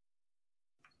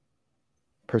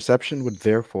 Perception would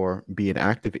therefore be an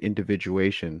act of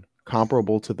individuation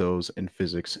comparable to those in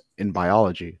physics and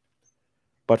biology.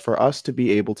 But for us to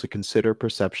be able to consider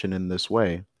perception in this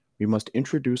way, we must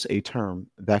introduce a term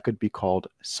that could be called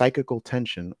psychical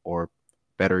tension, or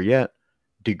better yet,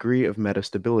 degree of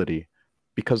metastability,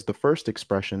 because the first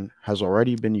expression has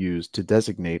already been used to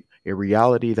designate a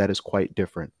reality that is quite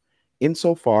different,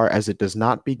 insofar as it does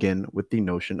not begin with the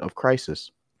notion of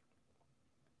crisis.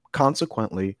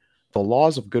 Consequently, the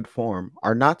laws of good form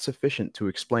are not sufficient to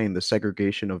explain the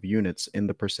segregation of units in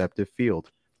the perceptive field.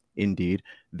 Indeed,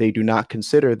 they do not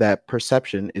consider that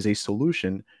perception is a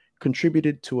solution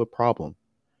contributed to a problem.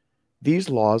 These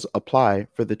laws apply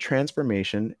for the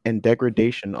transformation and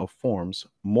degradation of forms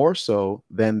more so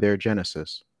than their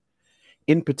genesis.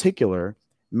 In particular,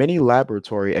 many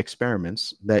laboratory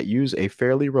experiments that use a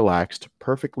fairly relaxed,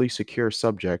 perfectly secure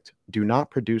subject do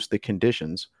not produce the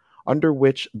conditions under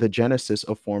which the genesis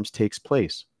of forms takes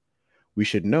place. We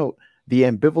should note the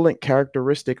ambivalent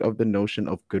characteristic of the notion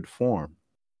of good form.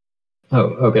 Oh,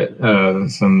 okay.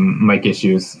 Some mic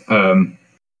issues.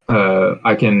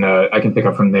 I can pick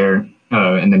up from there,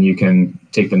 and then you can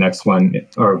take the next one.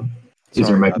 Or is your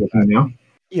Sorry mic about working that. now?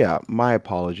 Yeah, my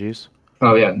apologies.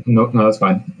 Oh yeah, no, that's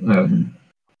fine.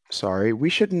 Sorry, we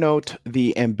should note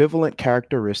the ambivalent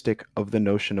characteristic of the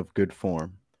notion of good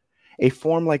form. A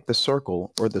form like the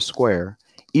circle or the square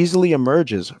easily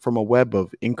emerges from a web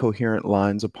of incoherent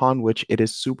lines upon which it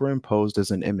is superimposed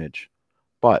as an image.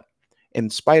 But, in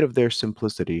spite of their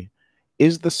simplicity,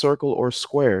 is the circle or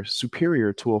square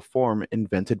superior to a form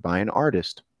invented by an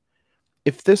artist?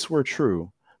 If this were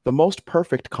true, the most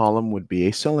perfect column would be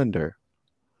a cylinder.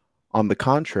 On the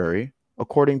contrary,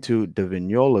 according to de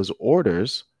Vignola's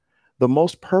orders, the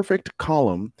most perfect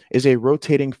column is a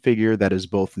rotating figure that is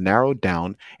both narrowed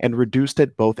down and reduced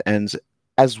at both ends,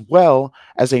 as well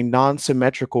as a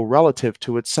non-symmetrical relative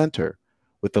to its center,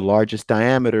 with the largest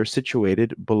diameter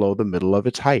situated below the middle of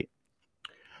its height.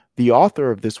 The author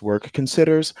of this work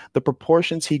considers the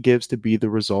proportions he gives to be the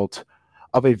result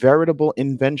of a veritable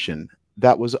invention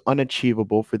that was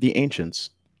unachievable for the ancients.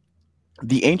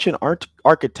 The ancient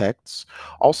architects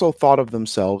also thought of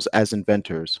themselves as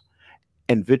inventors,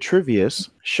 and Vitruvius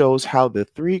shows how the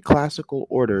three classical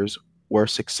orders were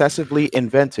successively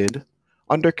invented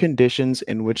under conditions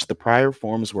in which the prior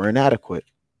forms were inadequate.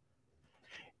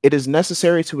 It is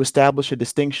necessary to establish a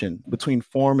distinction between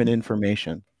form and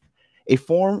information. A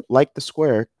form, like the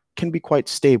square, can be quite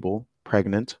stable,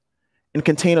 pregnant, and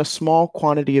contain a small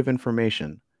quantity of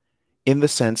information, in the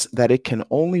sense that it can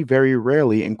only very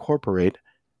rarely incorporate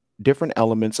different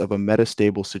elements of a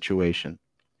metastable situation.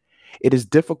 It is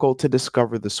difficult to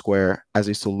discover the square as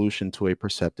a solution to a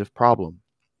perceptive problem.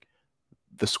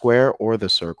 The square or the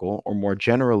circle, or more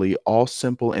generally, all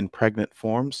simple and pregnant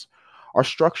forms, are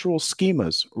structural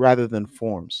schemas rather than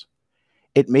forms.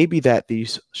 It may be that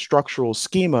these structural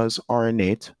schemas are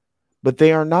innate, but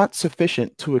they are not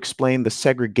sufficient to explain the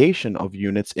segregation of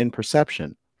units in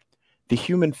perception. The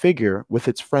human figure, with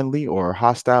its friendly or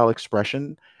hostile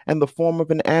expression, and the form of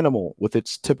an animal with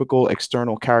its typical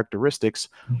external characteristics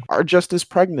are just as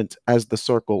pregnant as the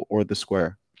circle or the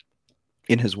square.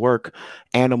 In his work,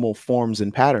 Animal Forms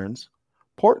and Patterns,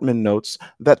 Portman notes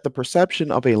that the perception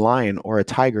of a lion or a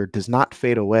tiger does not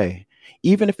fade away,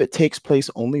 even if it takes place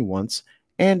only once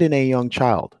and in a young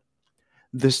child.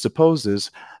 This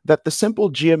supposes that the simple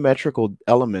geometrical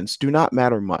elements do not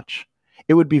matter much.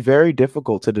 It would be very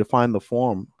difficult to define the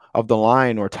form of the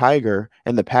lion or tiger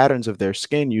and the patterns of their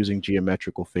skin using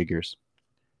geometrical figures.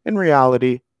 In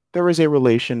reality, there is a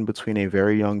relation between a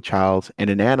very young child and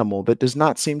an animal that does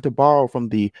not seem to borrow from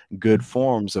the good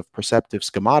forms of perceptive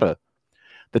schemata.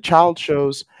 The child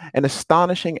shows an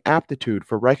astonishing aptitude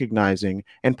for recognizing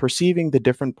and perceiving the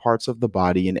different parts of the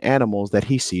body in animals that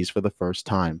he sees for the first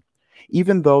time,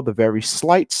 even though the very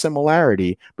slight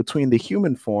similarity between the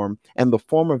human form and the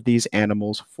form of these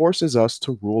animals forces us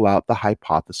to rule out the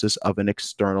hypothesis of an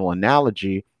external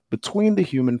analogy between the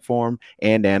human form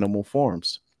and animal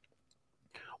forms.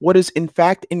 What is in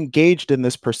fact engaged in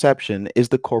this perception is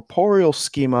the corporeal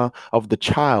schema of the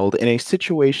child in a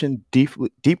situation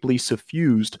deeply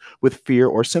suffused with fear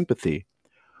or sympathy.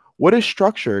 What is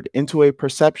structured into a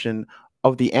perception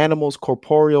of the animal's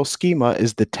corporeal schema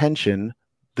is the tension,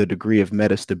 the degree of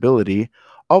metastability,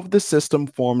 of the system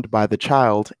formed by the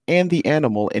child and the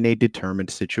animal in a determined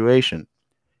situation.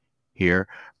 Here,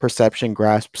 perception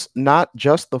grasps not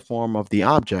just the form of the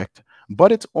object,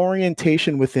 but its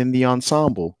orientation within the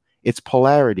ensemble, its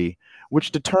polarity,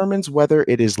 which determines whether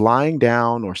it is lying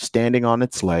down or standing on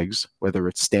its legs, whether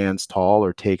it stands tall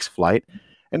or takes flight,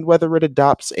 and whether it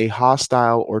adopts a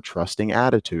hostile or trusting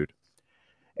attitude.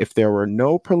 If there were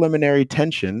no preliminary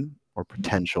tension or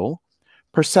potential,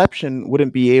 perception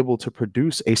wouldn't be able to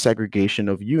produce a segregation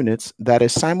of units that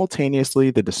is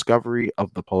simultaneously the discovery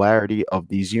of the polarity of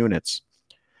these units.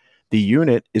 The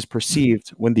unit is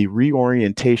perceived when the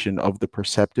reorientation of the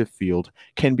perceptive field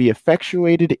can be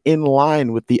effectuated in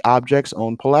line with the object's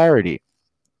own polarity.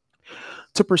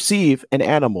 To perceive an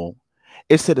animal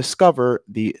is to discover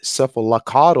the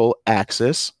cephalocaudal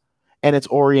axis and its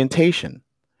orientation.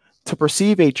 To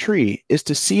perceive a tree is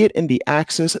to see it in the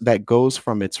axis that goes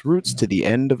from its roots to the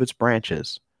end of its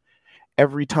branches.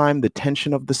 Every time the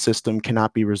tension of the system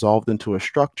cannot be resolved into a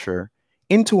structure,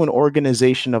 into an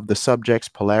organization of the subject's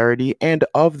polarity and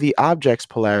of the object's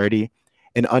polarity,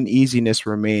 An uneasiness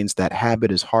remains that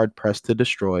habit is hard-pressed to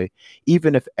destroy,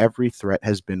 even if every threat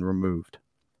has been removed.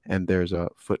 And there's a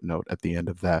footnote at the end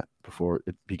of that before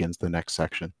it begins the next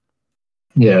section.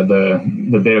 Yeah,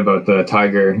 the bit about the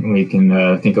tiger, we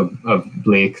can think of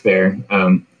Blake there.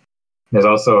 There's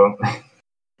also,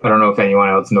 I don't know if anyone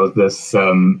else knows this,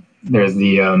 there's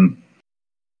the,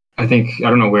 I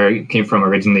don't know where it came from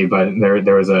originally, but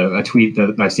there was a tweet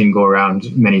that I've seen go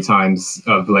around many times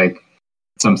of like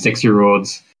some 6-year-old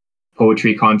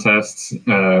poetry contests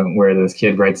where this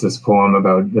kid writes this poem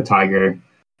about the tiger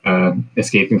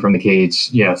escaping from the cage.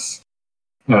 Yes,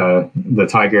 the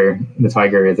tiger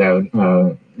is out,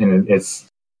 and it's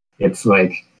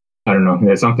like, I don't know.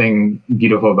 There's something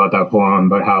beautiful about that poem,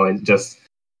 about how it just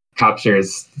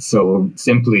captures so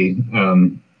simply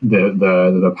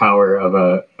the power of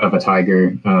a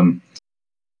tiger. I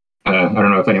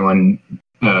don't know if anyone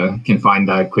can find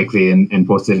that quickly and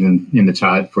post it in the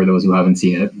chat for those who haven't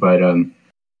seen it. But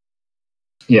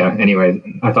yeah. Anyway,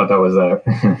 I thought that was a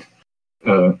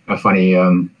funny.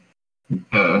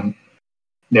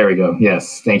 There we go.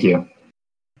 Yes, thank you.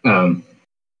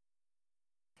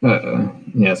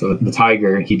 Yeah, so the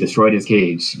tiger, he destroyed his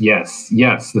cage. Yes,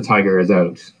 the tiger is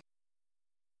out.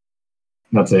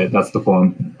 That's it. That's the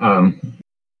poem.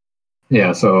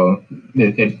 Yeah, so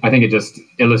I think it just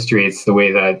illustrates the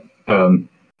way that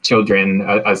children,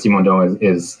 as Simondon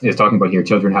is talking about here,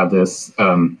 children have this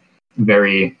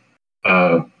very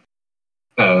sort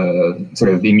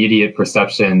of immediate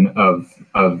perception of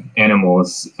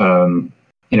animals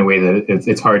in a way that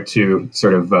it's hard to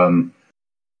sort of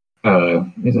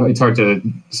it's hard to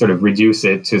sort of reduce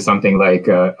it to something like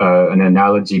an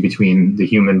analogy between the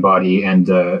human body and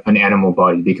an animal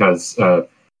body, because a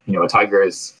tiger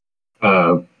is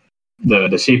the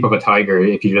shape of a tiger,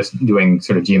 if you're just doing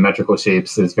sort of geometrical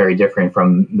shapes, is very different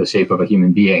from the shape of a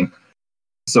human being.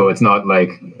 So it's not like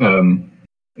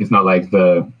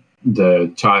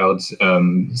the child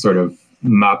sort of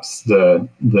maps the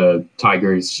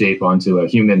tiger's shape onto a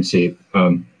human shape.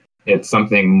 It's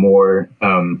something more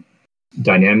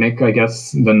dynamic, I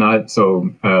guess, than that. So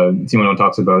Simondon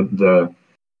talks about the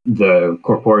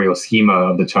corporeal schema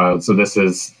of the child. So this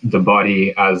is the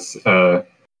body as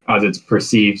it's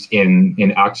perceived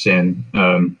in action,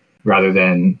 rather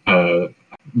than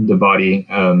the body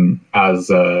as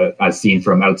seen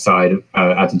from outside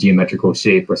at a geometrical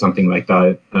shape or something like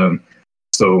that.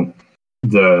 So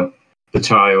the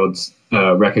child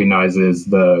recognizes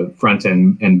the front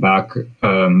and back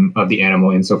of the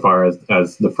animal insofar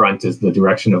as the front is the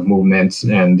direction of movement,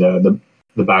 and the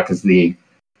back is the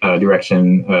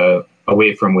direction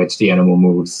away from which the animal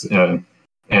moves,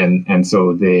 and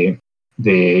so they're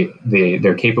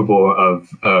capable of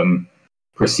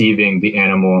perceiving the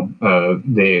animal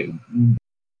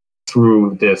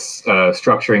through this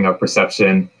structuring of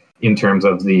perception in terms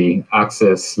of the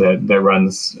axis that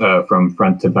runs from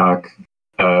front to back,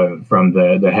 from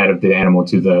the head of the animal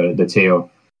to the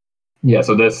tail. Yeah,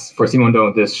 so this, for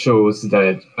Simondon, this shows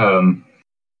that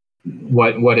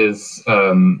what is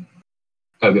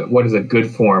a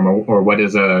good form, or what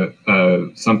is a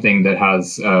something that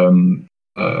has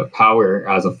power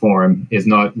as a form, is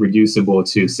not reducible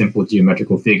to simple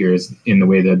geometrical figures in the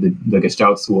way that the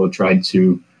Gestalt school tried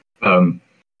to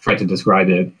describe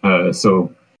it.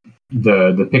 So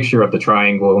the picture of the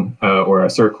triangle or a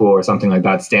circle or something like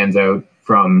that stands out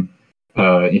from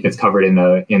if it's covered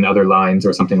in other lines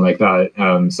or something like that.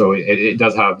 So it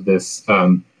does have this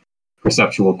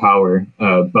perceptual power,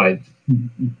 but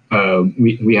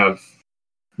we have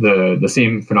the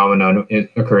same phenomenon. It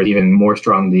occurs even more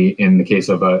strongly in the case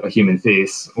of a human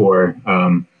face, or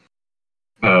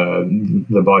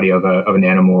the body of an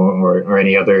animal, or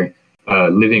any other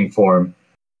living form.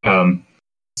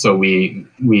 So we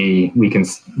can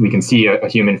see a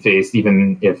human face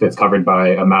even if it's covered by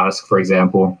a mask, for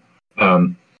example.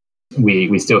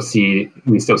 We still see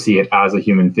it as a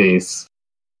human face,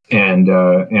 and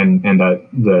that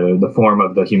the form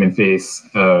of the human face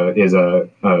is a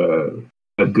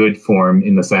good form,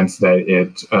 in the sense that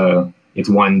it's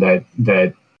one that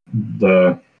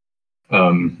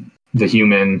the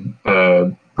human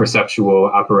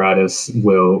perceptual apparatus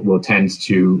will tend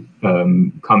to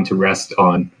come to rest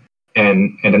on.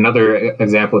 And another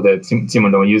example that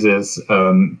Simondon uses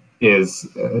is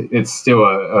it's still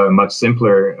a much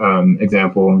simpler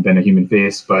example than a human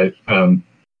face, but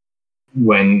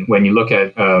when you look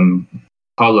at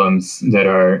columns that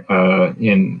are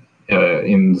in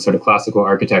sort of classical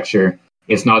architecture,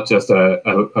 it's not just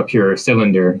a pure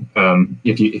cylinder.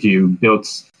 If you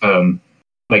built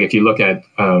like if you look at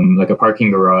like a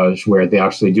parking garage where they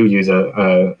actually do use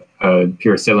a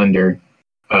pure cylinder,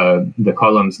 the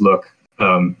columns look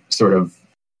sort of,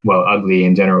 well, ugly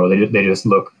in general. They just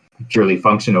look purely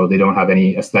functional. They don't have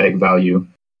any aesthetic value.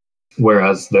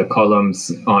 Whereas the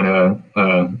columns on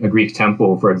a Greek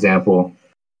temple, for example,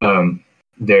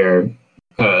 they're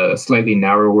slightly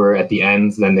narrower at the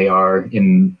ends than they are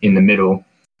in the middle.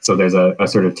 So there's a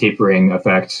sort of tapering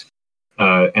effect.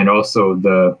 And also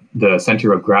the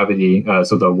center of gravity,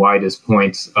 so the widest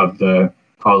point of the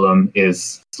column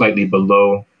is slightly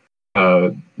below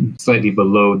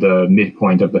the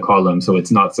midpoint of the column, so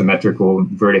it's not symmetrical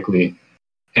vertically.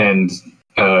 And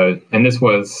this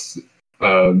was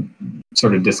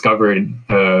sort of discovered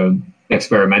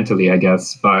experimentally, I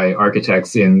guess, by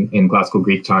architects in classical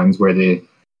Greek times, where they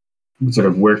sort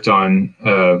of worked on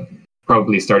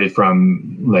probably started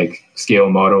from like scale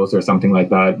models or something like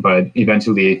that, but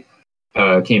eventually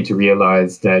came to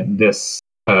realize that this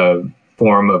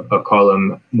form of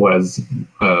column was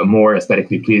more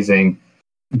aesthetically pleasing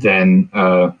than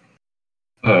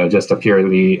just a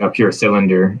pure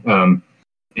cylinder,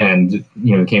 and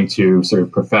came to sort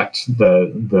of perfect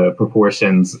the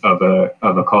proportions of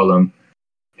a column,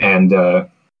 and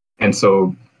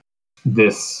so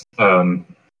this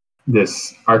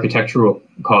architectural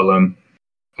column,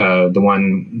 the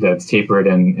one that's tapered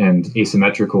and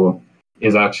asymmetrical,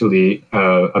 is actually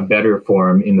a better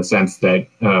form in the sense that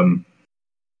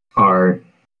our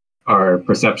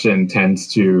perception tends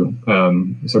to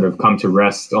sort of come to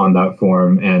rest on that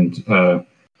form, and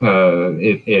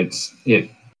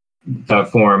that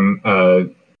form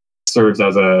serves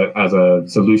as a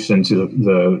solution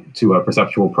to a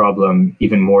perceptual problem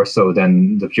even more so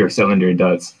than the pure cylinder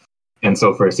does. And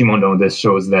so for Simondon, this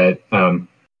shows that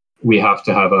we have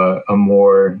to have a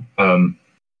more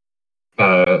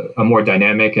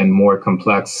dynamic and more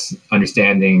complex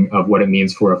understanding of what it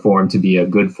means for a form to be a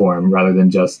good form, rather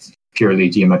than just purely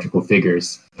geometrical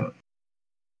figures.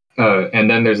 And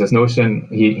then there's this notion,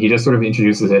 he just sort of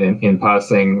introduces it in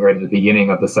passing right at the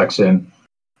beginning of the section,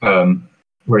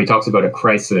 where he talks about a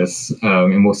crisis,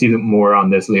 and we'll see more on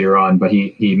this later on, but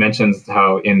he mentions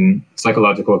how in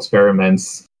psychological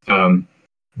experiments,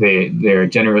 they're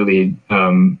generally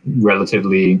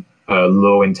relatively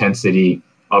low intensity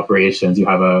operations. You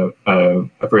have a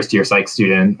first year psych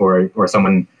student or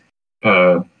someone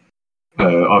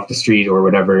off the street or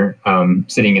whatever,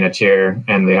 sitting in a chair,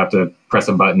 and they have to press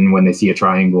a button when they see a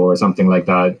triangle or something like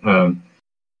that.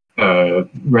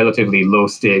 Relatively low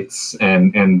stakes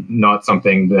and not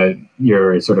something that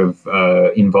you're sort of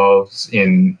involved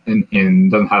in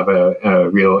doesn't have a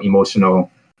real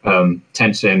emotional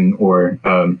tension or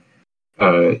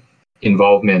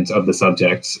involvement of the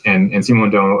subject. And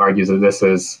Simondon argues that this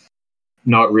is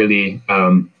not really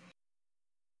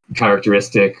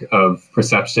characteristic of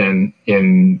perception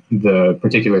in the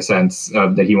particular sense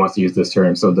that he wants to use this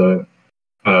term. So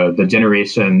the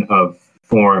generation of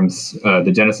forms,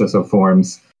 the genesis of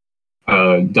forms,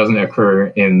 doesn't occur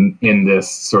in this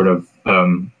sort of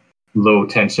low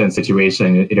tension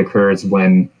situation. It occurs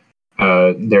when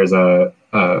there's a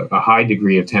high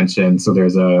degree of tension. So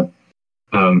there's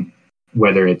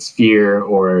whether it's fear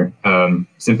or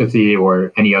sympathy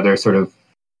or any other sort of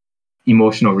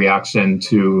emotional reaction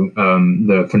to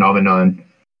the phenomenon.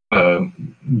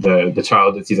 The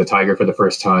child that sees a tiger for the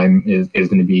first time is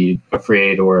going to be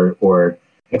afraid or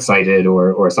excited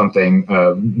or something,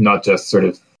 not just sort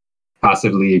of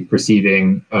passively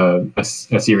perceiving a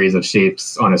series of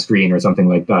shapes on a screen or something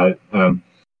like that.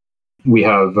 We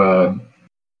have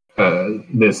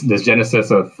this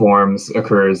genesis of forms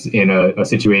occurs in a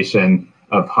situation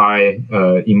of high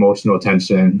emotional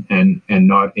tension and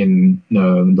not in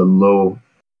the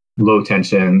low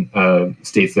tension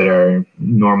states that are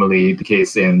normally the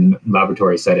case in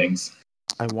laboratory settings.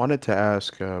 I wanted to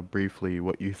ask briefly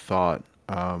what you thought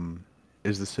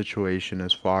is the situation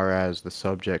as far as the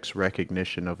subject's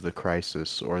recognition of the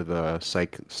crisis or the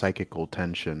psychical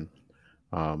tension,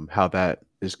 how that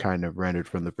is kind of rendered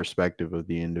from the perspective of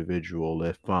the individual.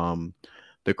 If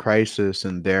the crisis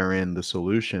and therein the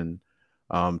solution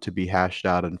to be hashed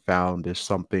out and found is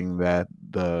something that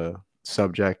the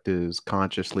subject is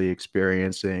consciously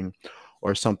experiencing,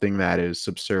 or something that is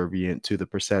subservient to the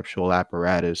perceptual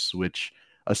apparatus, which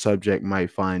a subject might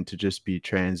find to just be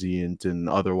transient and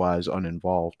otherwise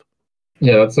uninvolved.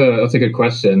 Yeah, that's a good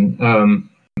question.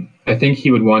 I think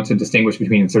he would want to distinguish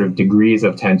between sort of degrees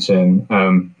of tension.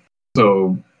 A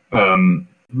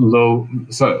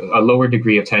lower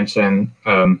degree of tension,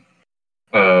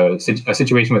 a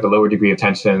situation with a lower degree of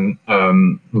tension,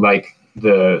 like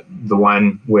the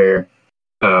one where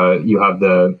you have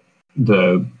the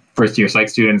first year psych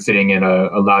student sitting in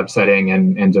a lab setting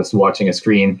and just watching a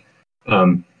screen.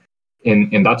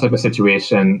 In that type of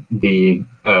situation, the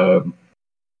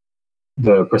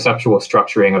the perceptual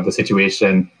structuring of the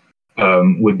situation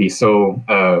would be so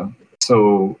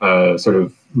sort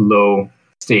of low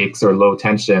stakes or low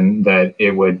tension that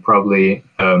it would probably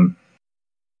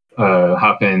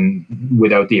happen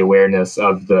without the awareness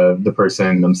of the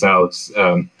person themselves.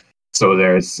 So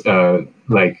there's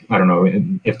like, I don't know,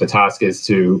 if the task is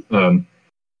to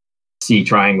see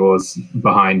triangles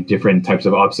behind different types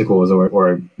of obstacles,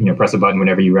 or press a button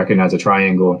whenever you recognize a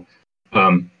triangle.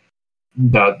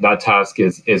 That task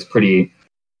is pretty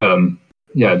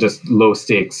just low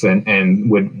stakes, and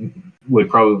would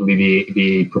probably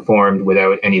be performed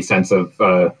without any sense of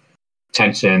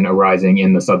tension arising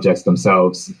in the subjects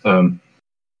themselves.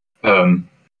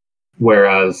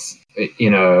 Whereas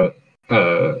in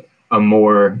a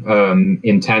more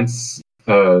intense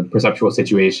perceptual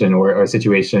situation, or a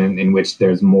situation in which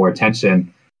there's more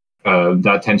tension,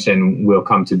 that tension will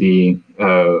come to be,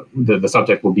 the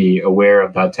subject will be aware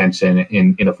of that tension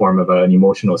in the form of an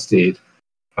emotional state.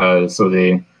 So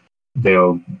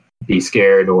they'll be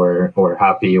scared or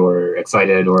happy or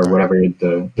excited or whatever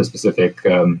the specific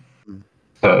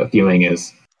feeling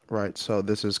is. Right. So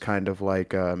this is kind of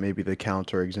like maybe the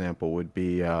counter example would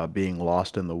be being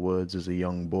lost in the woods as a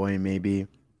young boy, maybe,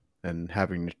 and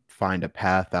having to find a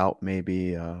path out,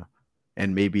 maybe.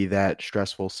 And maybe that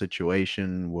stressful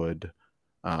situation would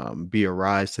be a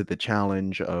rise to the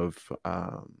challenge of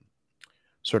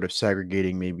sort of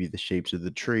segregating maybe the shapes of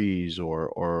the trees,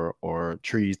 or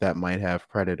trees that might have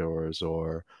predators,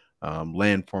 or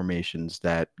land formations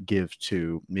that give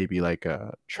to maybe like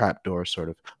a trapdoor, sort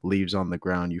of leaves on the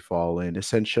ground you fall in.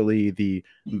 Essentially, the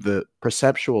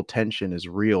perceptual tension is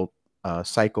real.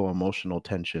 Psycho-emotional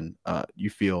tension, you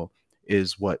feel,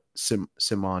 is what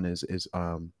Simon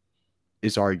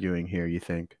is arguing here, you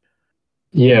think?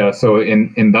 Yeah, so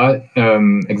in that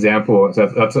example,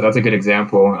 that's a good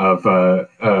example of a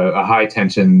high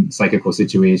tension psychical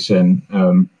situation.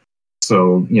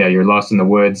 So yeah, you're lost in the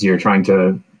woods. You're trying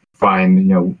to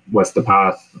find what's the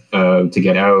path to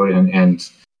get out, and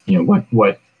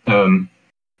what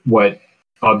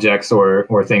objects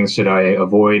or things should I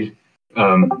avoid.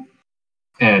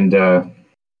 And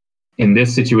in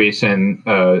this situation,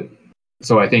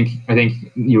 so I think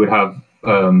you would have.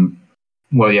 So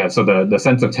the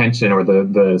sense of tension, or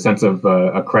the sense of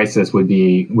a crisis would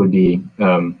be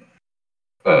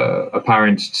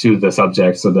apparent to the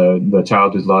subject. So the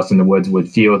child who's lost in the woods would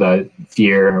feel that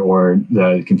fear or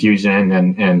the confusion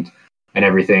and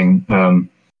everything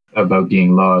about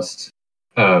being lost.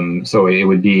 So it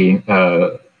would be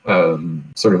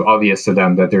sort of obvious to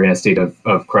them that they're in a state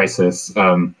of crisis.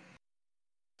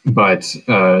 But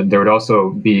there would also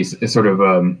be sort of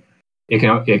I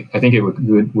think it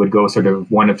would go sort of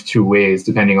one of two ways,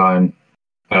 depending on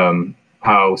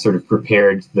how sort of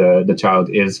prepared the child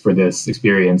is for this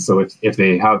experience. So if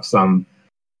they have some,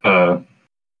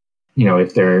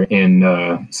 if they're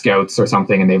in scouts or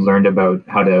something and they've learned about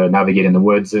how to navigate in the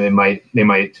woods, the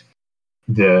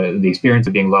experience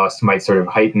of being lost might sort of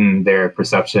heighten their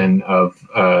perception of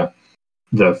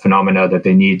the phenomena that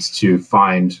they need to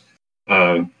find.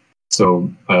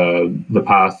 So the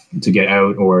path to get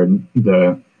out, or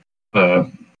the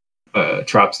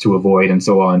traps to avoid, and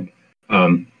so on.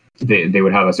 They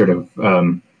would have a sort of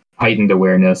heightened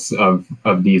awareness of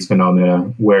these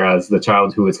phenomena, whereas the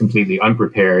child who is completely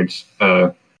unprepared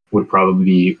would probably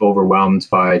be overwhelmed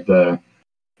by the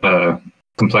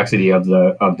complexity of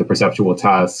the perceptual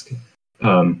task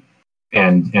and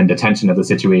the tension of the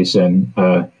situation.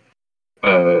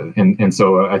 And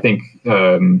so I think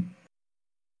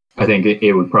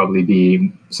it would probably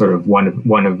be sort of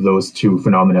one of those two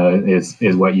phenomena is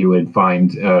what you would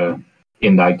find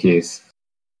in that case.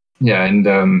 Yeah, and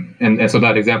so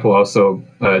that example also,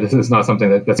 this is not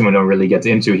something that Simon really gets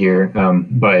into here,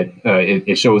 but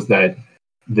it shows that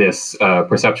this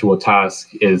perceptual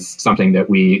task is something that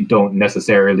we don't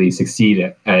necessarily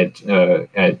succeed at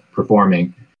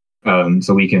performing.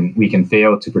 So we can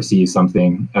fail to perceive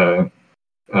something.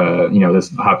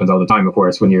 This happens all the time, of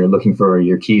course, when you're looking for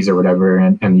your keys or whatever,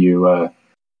 and you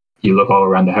look all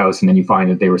around the house, and then you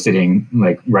find that they were sitting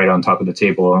like right on top of the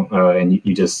table, and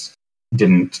you just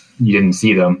didn't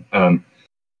see them.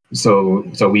 So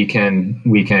we can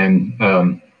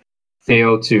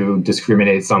fail to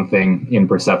discriminate something in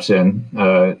perception,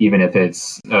 even if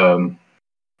it's even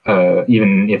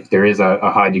if there is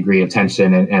a high degree of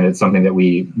tension, and it's something that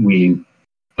we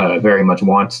very much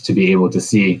want to be able to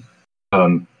see.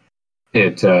 We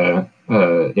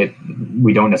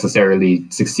don't necessarily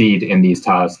succeed in these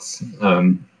tasks.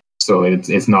 So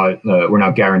it's not we're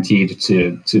not guaranteed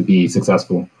to be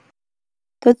successful.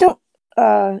 But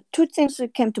two things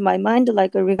that came to my mind,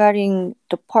 like regarding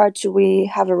the parts we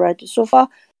have read so far.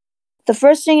 The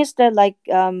first thing is that, like,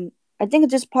 I think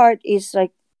this part is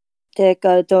like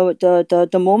the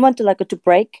moment, like, to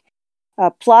break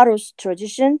Plato's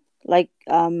tradition, like,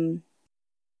 so,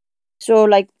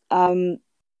 like,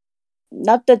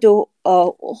 not that the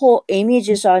whole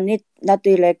images are not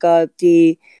the, like,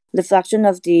 the reflection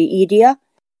of the idea.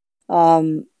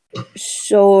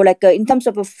 So, like, in terms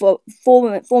of a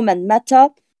form and matter,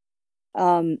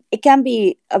 it can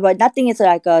be, but nothing is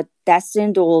like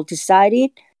destined or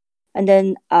decided, and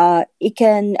then it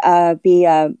can be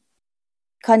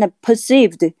kind of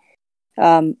perceived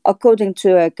according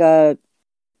to, like,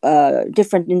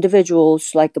 different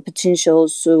individuals, like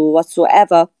potentials or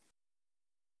whatsoever.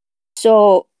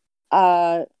 So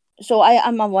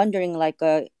I'm wondering, like,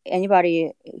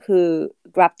 anybody who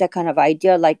grabbed that kind of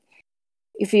idea, like,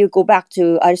 if you go back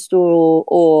to Aristotle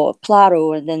or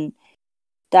Plato, and then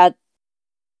that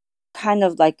kind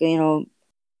of, like, in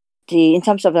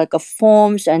terms of, like,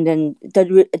 forms, and then the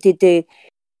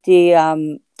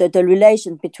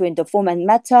relation between the form and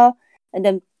matter, and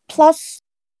then plus,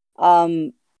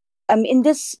 in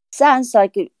this sense,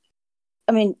 like,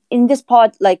 in this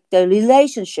part, like, the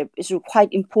relationship is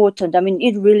quite important.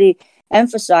 It really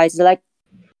emphasizes, like,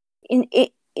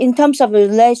 in terms of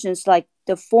relations, like,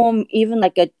 the form, even,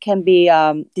 like, it can be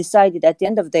decided at the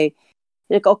end of the day,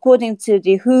 like, according to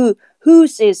the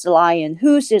whose is lion,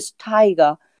 whose is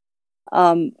tiger.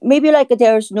 Maybe, like,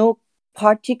 there's no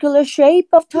particular shape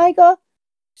of tiger,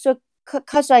 so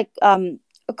because, like,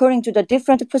 according to the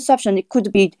different perception, it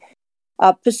could be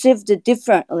perceived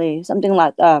differently, something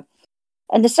like that.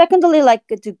 And secondly, like,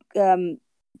 the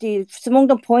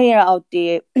Simondon pointed out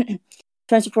the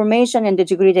transformation and the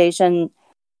degradation.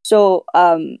 So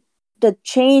the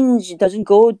change doesn't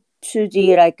go to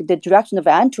the, like, the direction of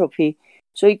entropy.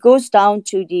 So it goes down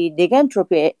to the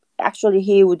negentropy. Actually,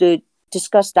 he would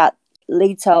discuss that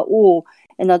later or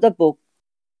another book.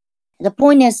 The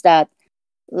point is that,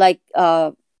 like,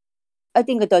 I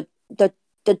think the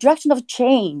direction of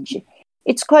change,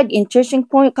 it's quite interesting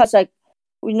point, because, like,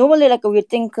 we normally, like, we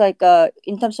think, like,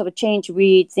 in terms of a change,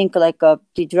 we think, like,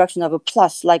 the direction of a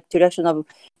plus, like, direction of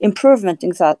improvement,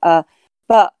 things like that.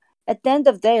 But at the end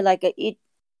of the day, like, it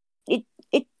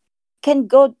can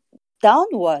go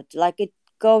downward, like, it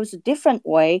goes a different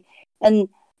way, and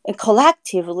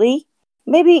collectively,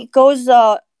 maybe it goes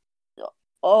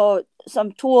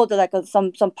some toward, like,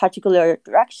 some particular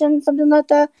direction, something like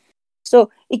that. So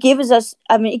it gives us,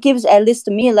 it gives, at least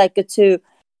to me, like, to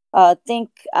think,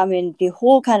 the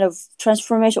whole kind of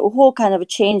transformation, whole kind of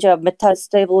change of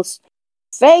metastables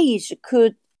phase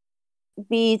could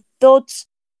be thought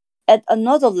at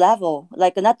another level,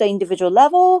 like, not the individual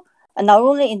level, and not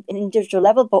only in individual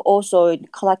level, but also in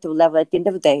collective level at the end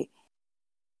of the day.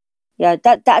 Yeah,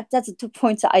 that's the 2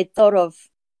 points I thought of.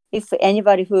 If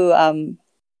anybody who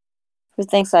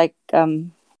thinks, like, a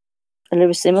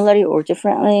little similarly or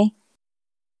differently.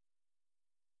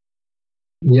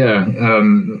 Yeah,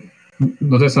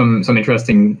 those are some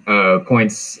interesting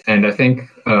points, and I think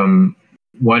one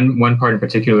part in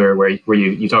particular where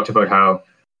you talked about how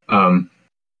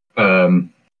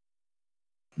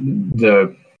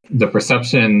the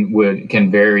perception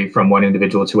can vary from one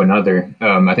individual to another.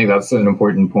 I think that's an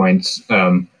important point,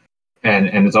 and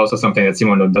it's also something that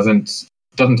Simondo doesn't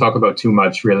talk about too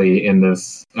much really in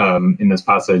this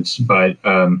passage, but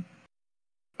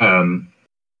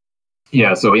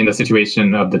yeah. So in the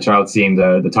situation of the child seeing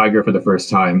the tiger for the first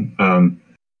time,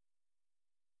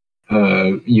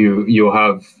 you'll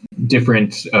have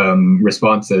different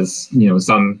responses.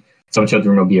 Some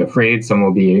children will be afraid, some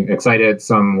will be excited,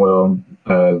 some will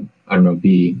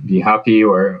be happy,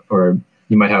 or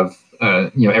you might have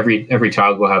every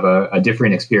child will have a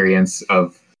different experience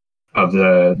of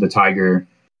the tiger,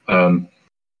 and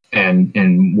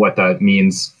what that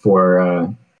means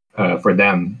for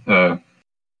them.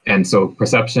 And so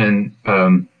perception,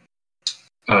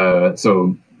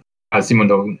 so as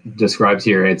Simondo describes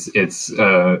here, it's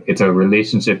a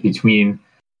relationship between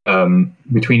an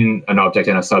object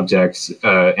and a subject,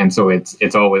 and so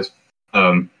it's always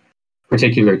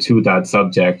particular to that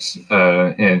subject,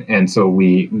 and so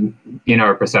we, in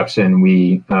our perception,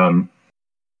 we're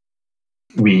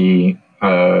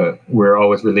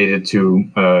always related to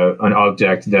an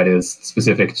object that is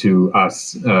specific to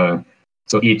us.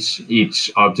 So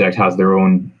each object has their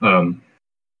own,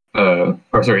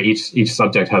 each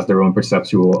subject has their own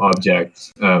perceptual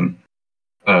object, and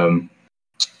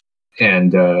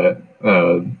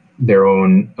their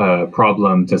own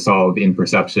problem to solve in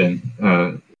perception.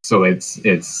 So it's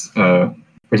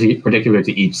particular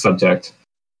to each subject.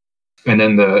 And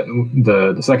then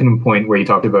the second point where you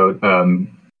talked about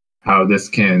how this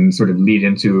can sort of lead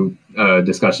into a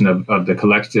discussion of the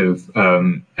collective,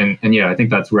 and yeah, I think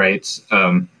that's right.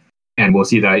 And we'll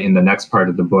see that in the next part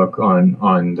of the book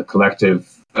on the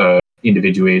collective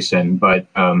individuation. But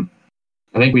I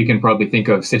think we can probably think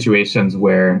of situations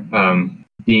where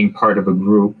being part of a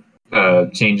group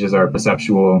changes our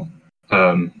perceptual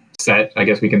set, I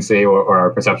guess we can say, or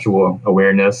our perceptual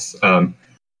awareness.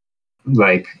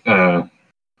 Like I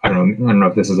don't know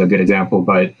if this is a good example,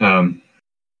 but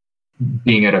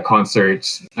being at a concert,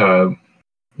 in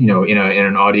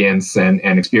an audience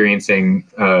and experiencing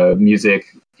music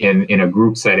in a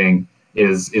group setting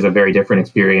is a very different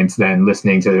experience than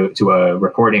listening to a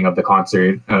recording of the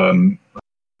concert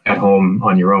at home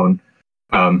on your own.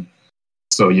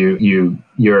 So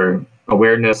your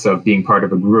awareness of being part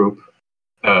of a group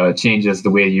changes the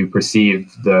way you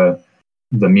perceive the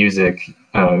music,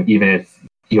 even if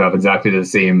you have exactly the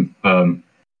same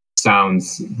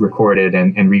sounds recorded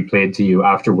and replayed to you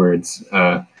afterwards.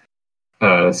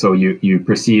 So you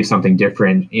perceive something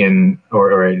different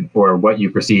or what you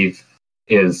perceive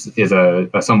is a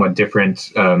somewhat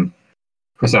different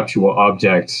perceptual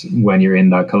object when you're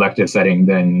in that collective setting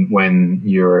than when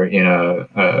you're in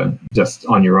a just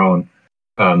on your own.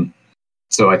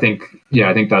 So I think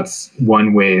that's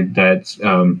one way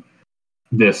that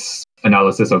this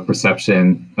analysis of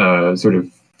perception sort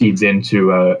of feeds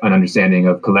into an understanding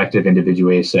of collective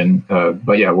individuation.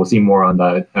 But yeah, we'll see more on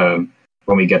that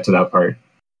when we get to that part.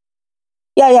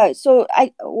 Yeah. So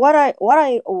what I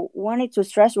wanted to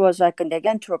stress was like the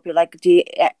entropy, like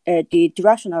the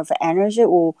direction of energy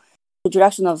or the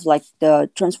direction of like the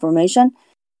transformation,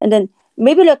 and then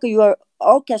maybe like your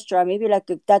orchestra, maybe like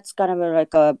that's kind of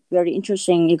like a very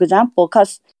interesting example,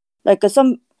 because like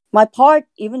my part,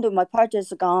 even though my part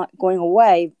is going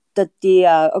away, that the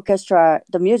orchestra,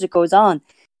 the music goes on,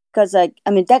 because like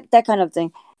I mean that kind of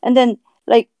thing, and then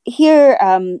like here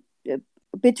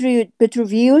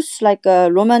Vitruvius, like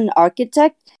a Roman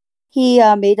architect, he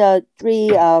made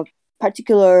three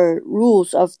particular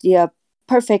rules of the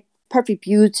perfect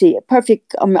beauty,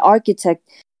 perfect architect,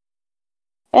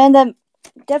 and then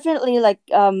definitely like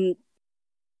so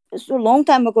a long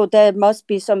time ago there must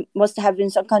have been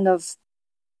some kind of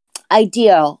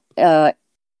ideal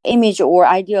image or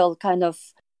ideal kind of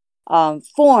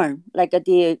form, like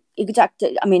the exact,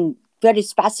 I mean, very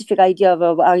specific idea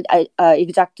of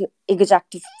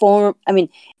exact form. I mean,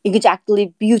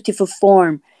 exactly beautiful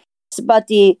form. But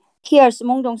here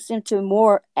Simondon seemed to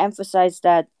more emphasize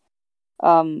that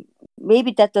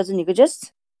maybe that doesn't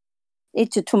exist.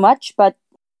 It's too much, but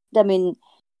I mean,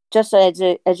 just as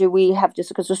we have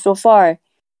discussed so far,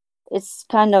 it's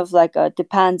kind of like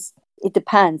depends. It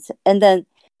depends, and then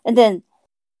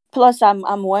plus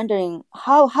I'm wondering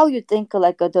how you think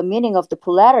like the meaning of the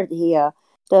polarity here.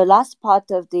 The last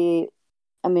part of the,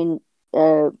 I mean,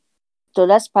 the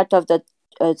last part of the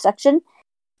section,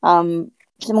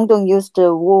 Simondon used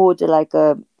the word like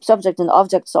subject and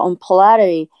objects on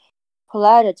polarity.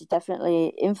 Polarity definitely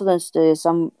influenced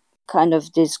some kind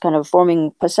of this kind of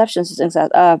forming perceptions and things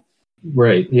like that.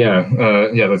 Right. Yeah.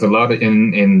 Yeah. There's a lot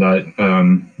in that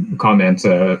comment.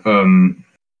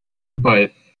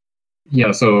 But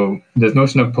yeah. So this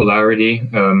notion of polarity,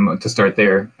 to start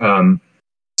there.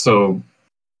 So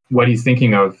what he's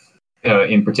thinking of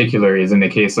in particular is in the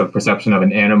case of perception of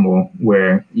an animal,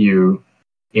 where you,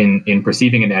 in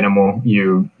perceiving an animal,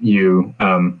 you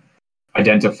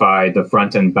identify the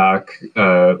front and back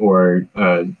or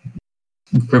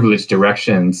privileged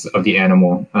directions of the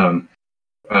animal.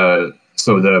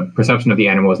 So the perception of the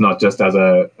animal is not just as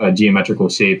a geometrical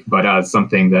shape, but as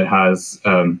something that has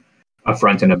a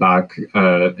front and a back,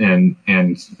 and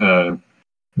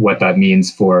what that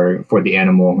means for the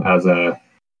animal as a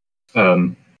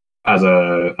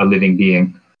living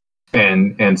being.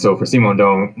 And so for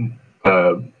Simondon,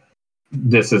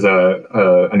 this is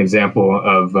an example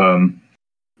of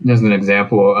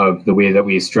the way that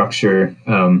we structure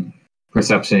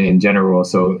perception in general.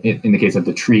 So in the case of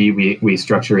the tree, we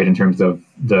structure it in terms of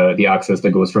the axis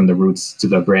that goes from the roots to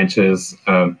the branches.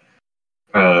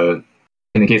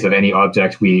 In the case of any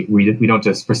object, we don't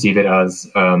just perceive it as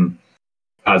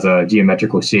a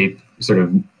geometrical shape, sort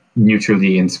of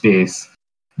neutrally in space.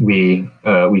 We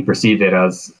perceive it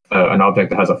as an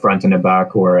object that has a front and a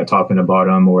back, or a top and a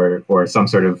bottom, or some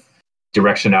sort of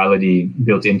directionality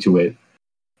built into it.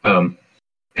 And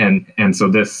so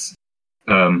this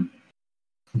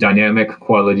dynamic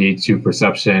quality to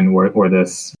perception, or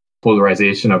this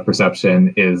polarization of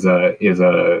perception, is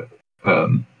a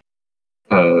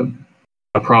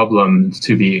a problem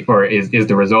to be, or is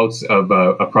the results of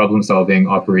a problem-solving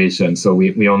operation. So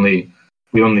we only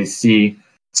see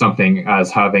something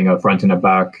as having a front and a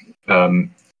back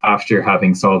after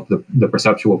having solved the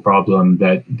perceptual problem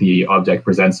that the object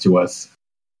presents to us.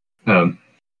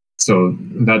 So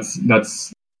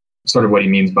that's sort of what he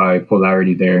means by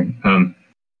polarity there. And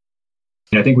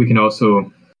I think we can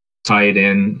also tie it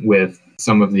in with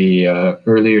some of the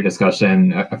earlier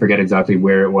discussion. I forget exactly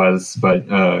where it was, but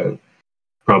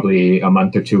probably a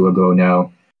month or two ago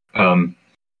now,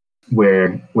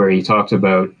 where he talked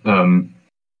about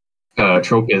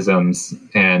tropisms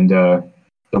and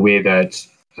the way that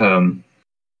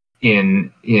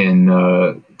in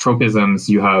tropisms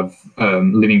you have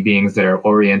living beings that are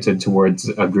oriented towards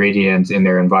a gradient in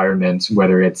their environment,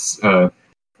 whether it's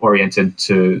oriented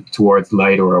towards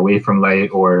light or away from light,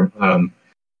 or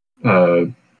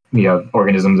you have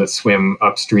organisms that swim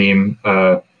upstream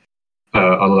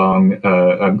along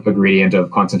a gradient of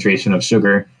concentration of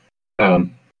sugar.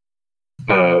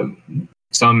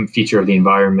 Some feature of the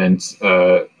environment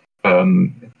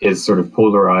is sort of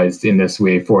polarized in this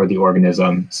way for the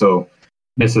organism. So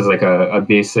this is like a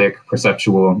basic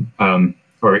perceptual,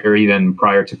 or even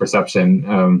prior to perception,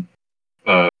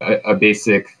 a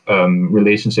basic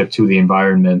relationship to the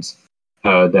environment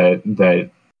that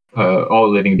all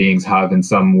living beings have in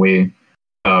some way.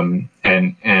 And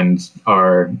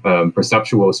our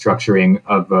perceptual structuring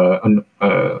of an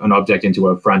object into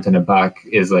a front and a back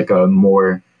is like a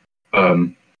more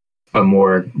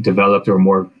developed or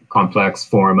more complex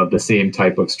form of the same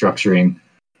type of structuring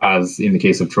as in the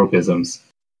case of tropisms.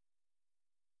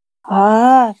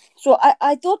 So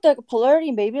I thought that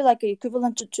polarity may be like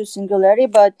equivalent to singularity,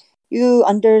 but you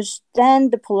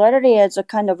understand the polarity as a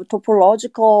kind of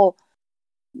topological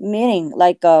meaning,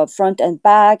 like front and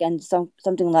back and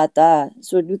something like that.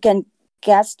 So you can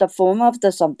guess the form of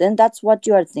the something. That's what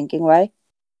you are thinking, right?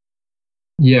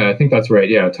 Yeah, I think that's right.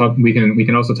 Yeah, we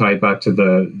can also tie it back to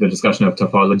the discussion of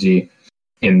topology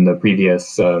in the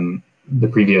previous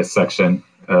section.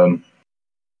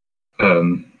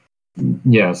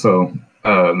 Yeah, so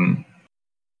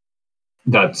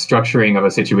that structuring of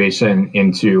a situation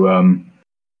into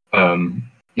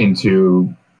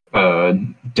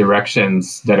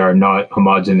directions that are not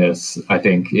homogeneous, I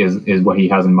think, is what he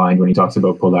has in mind when he talks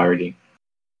about polarity.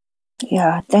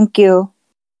 Yeah, thank you.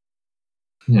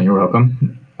 Yeah, you're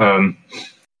welcome.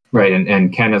 Right,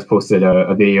 and Ken has posted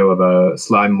a video of a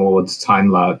slime mold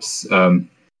time lapse.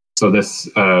 So this,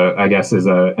 I guess, is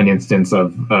an instance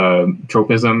of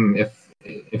tropism,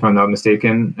 if I'm not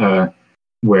mistaken,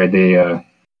 where they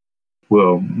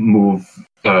will move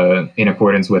in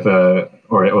accordance with or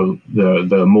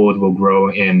the mold will grow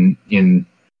in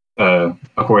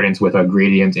accordance with a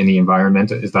gradient in the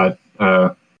environment. Is that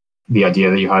the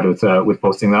idea that you had with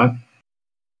posting that?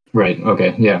 Right.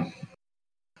 Okay. Yeah.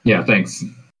 Thanks.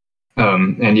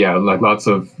 And yeah, like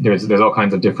there's all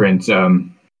kinds of different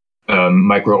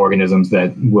microorganisms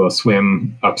that will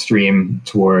swim upstream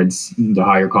towards the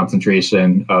higher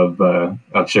concentration of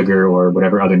sugar or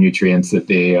whatever other nutrients that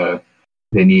they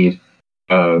need.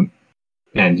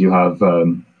 And you have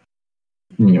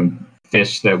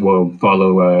fish that will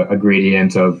follow a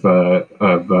gradient of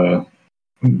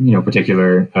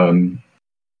particular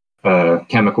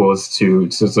chemicals so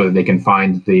that they can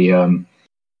find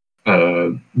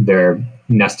their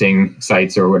nesting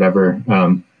sites or whatever.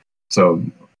 So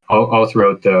all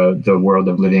throughout the world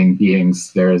of living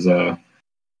beings, there is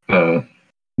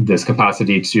this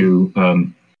capacity to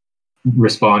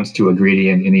respond to a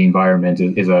gradient in the environment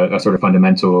is a sort of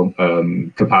fundamental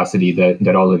capacity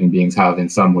that all living beings have in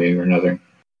some way or another.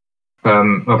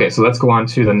 Okay, so let's go on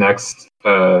to the next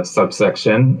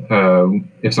subsection.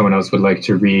 If someone else would like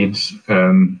to read,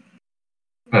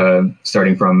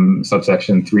 starting from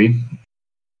subsection 3.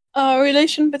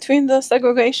 Relation between the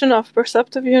segregation of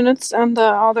perceptive units and the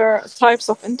other types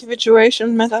of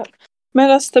individuation,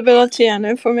 metastability, and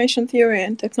information theory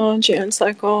and technology and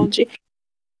psychology.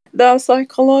 The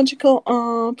psychological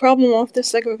problem of the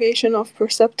segregation of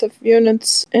perceptive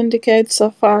units indicates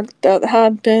a fact that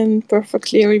had been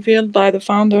perfectly revealed by the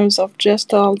founders of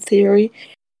Gestalt theory.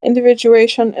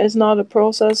 Individuation is not a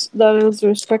process that is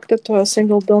restricted to a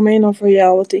single domain of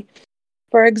reality.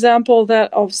 For example,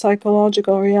 that of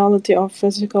psychological reality or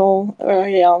physical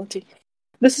reality.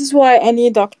 This is why any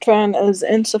doctrine is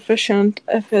insufficient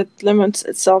if it limits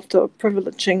itself to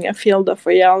privileging a field of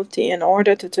reality in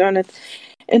order to turn it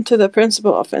into the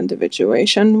principle of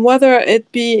individuation, whether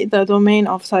it be the domain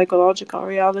of psychological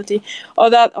reality or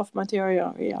that of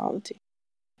material reality.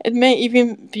 It may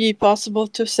even be possible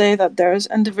to say that there is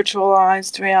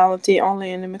individualized reality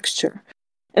only in a mixture.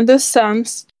 In this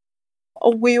sense,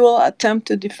 we will attempt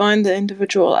to define the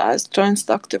individual as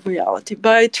transductive reality.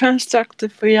 By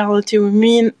transductive reality, we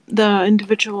mean the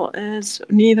individual is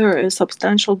neither a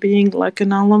substantial being like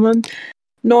an element,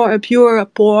 nor a pure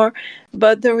rapport,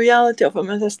 but the reality of a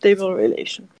metastable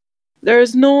relation. There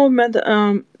is no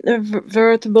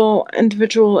veritable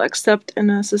individual except in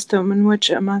a system in which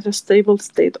a metastable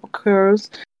state occurs.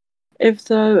 If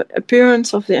the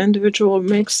appearance of the individual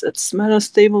makes its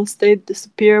metastable state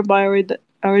disappear by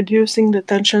reducing the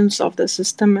tensions of the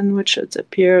system in which it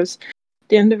appears,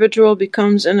 the individual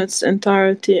becomes in its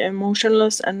entirety a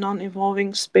motionless and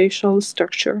non-evolving spatial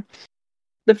structure.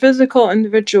 The physical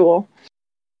individual.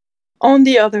 On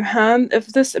the other hand, if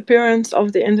this appearance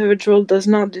of the individual does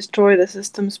not destroy the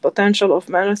system's potential of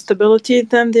metastability,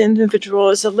 then the individual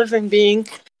is a living being,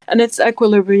 and its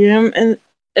equilibrium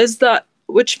is that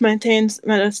which maintains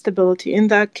metastability. In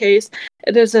that case,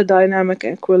 it is a dynamic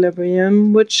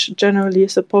equilibrium, which generally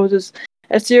supposes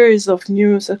a series of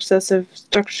new successive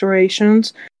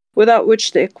structurations, without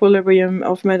which the equilibrium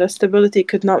of metastability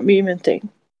could not be maintained.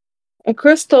 A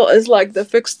crystal is like the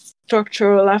fixed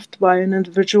structure left by an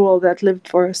individual that lived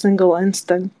for a single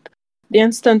instant. The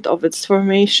instant of its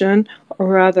formation, or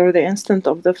rather the instant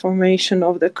of the formation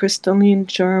of the crystalline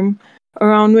germ,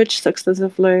 around which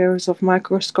successive layers of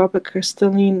microscopic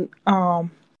crystalline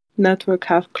network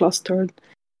have clustered.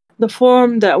 The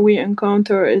form that we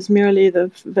encounter is merely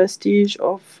the vestige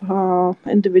of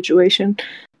individuation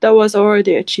that was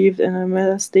already achieved in a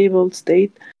metastable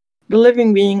state. The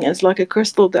living being is like a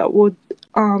crystal that would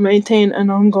maintain an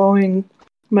ongoing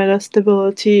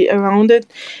metastability around it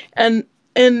and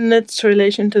in its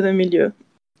relation to the milieu.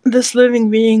 This living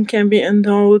being can be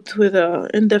endowed with an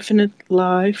indefinite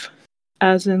life,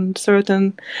 as in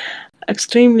certain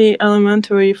extremely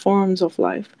elementary forms of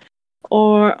life,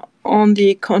 or on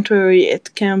the contrary,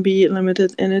 it can be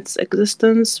limited in its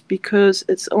existence because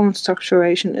its own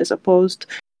structuration is opposed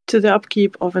to the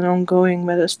upkeep of an ongoing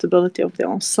metastability of the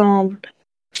ensemble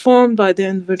formed by the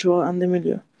individual and the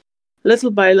milieu.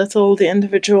 Little by little, the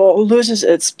individual loses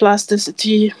its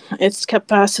plasticity, its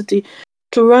capacity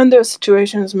to render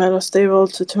situations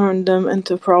metastable, to turn them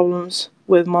into problems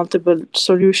with multiple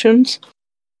solutions.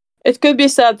 It could be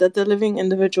said that the living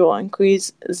individual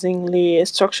increasingly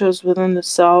structures within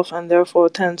itself and therefore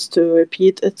tends to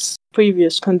repeat its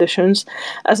previous conditions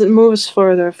as it moves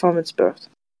further from its birth.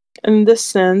 In this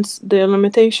sense, the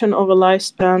limitation of a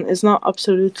lifespan is not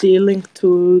absolutely linked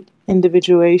to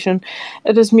individuation.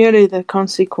 It is merely the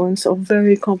consequence of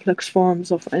very complex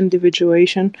forms of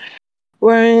individuation,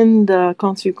 wherein the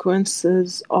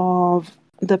consequences of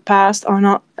the past are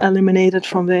not eliminated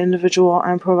from the individual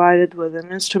and provided with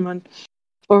an instrument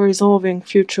for resolving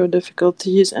future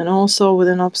difficulties and also with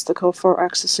an obstacle for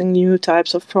accessing new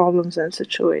types of problems and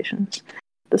situations.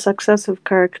 The successive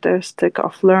characteristic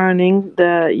of learning,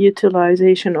 the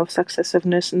utilization of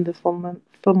successiveness in the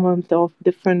fulfillment of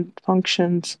different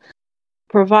functions,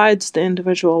 provides the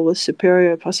individual with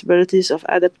superior possibilities of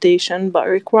adaptation, but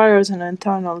requires an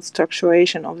internal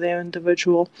structuration of the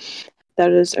individual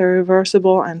that is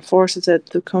irreversible and forces it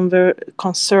to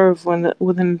conserve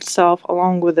within itself,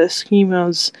 along with the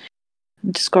schemas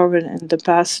discovered in the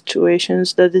past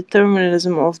situations, the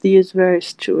determinism of these various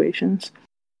situations.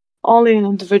 Only an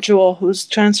individual whose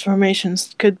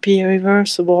transformations could be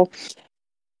reversible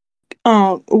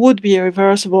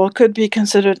could be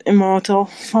considered immortal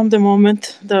from the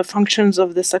moment the functions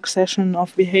of the succession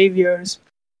of behaviors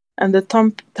and the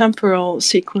temporal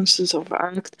sequences of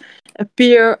act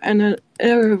appear in an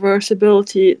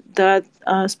irreversibility that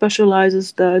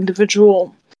specializes the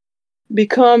individual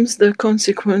becomes the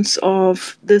consequence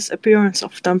of this appearance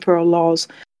of temporal laws.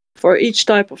 For each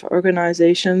type of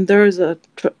organization, there is a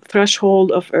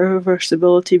threshold of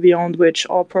irreversibility beyond which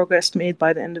all progress made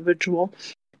by the individual,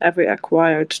 every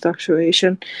acquired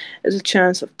structuration, is a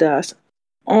chance of death.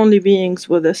 Only beings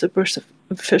with a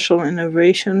superficial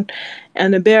innovation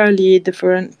and a barely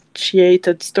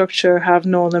differentiated structure have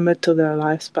no limit to their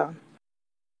lifespan.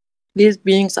 These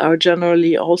beings are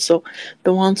generally also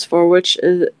the ones for which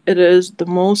it is the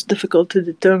most difficult to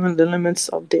determine the limits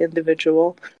of the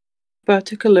individual,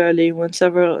 particularly when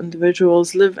several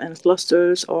individuals live in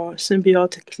clusters or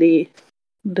symbiotically.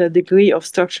 The degree of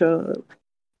structural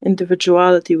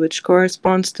individuality which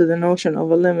corresponds to the notion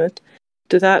of a limit,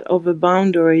 to that of a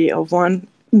boundary of one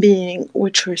being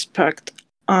with respect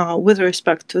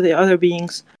to the other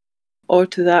beings, or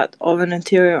to that of an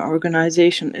interior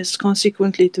organization, is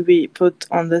consequently to be put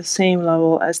on the same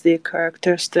level as the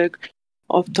characteristic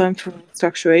of temporal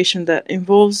structuration that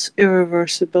involves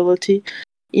irreversibility,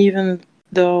 even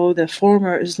though the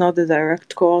former is not the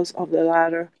direct cause of the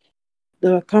latter.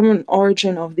 The common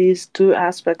origin of these two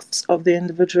aspects of the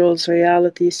individual's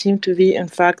reality seem to be, in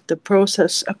fact, the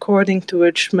process according to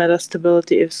which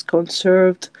metastability is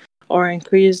conserved or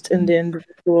increased in the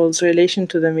individual's relation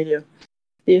to the milieu.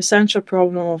 The essential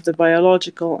problem of the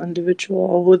biological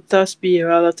individual would thus be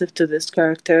relative to this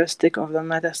characteristic of the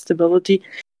metastability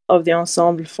of the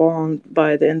ensemble formed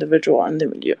by the individual and the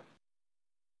milieu.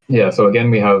 Yeah, so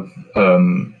again, we have a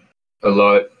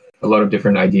lot of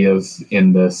different ideas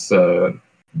in this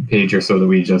page or so that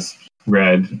we just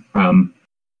read.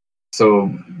 So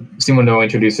Simondon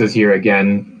introduces here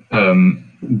again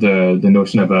the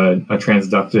notion of a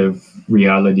transductive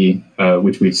reality,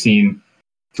 which we've seen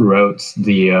throughout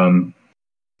the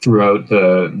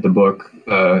book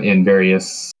in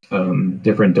various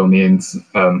different domains.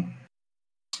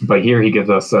 But here he gives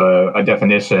us a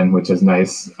definition, which is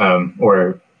nice,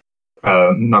 or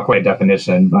not quite a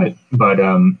definition, but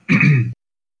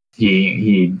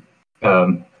he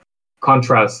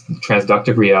contrasts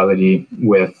transductive reality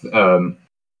with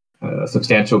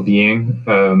substantial being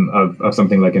of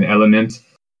something like an element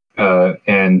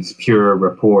and pure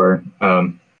rapport.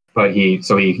 But he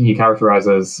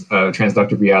characterizes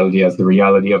transductive reality as the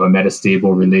reality of a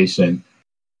metastable relation.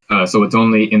 So it's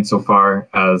only insofar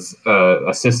as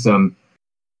a system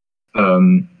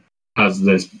has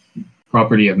this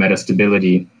property of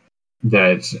metastability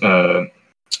that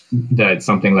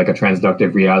something like a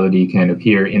transductive reality can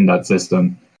appear in that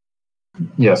system.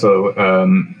 Yeah, so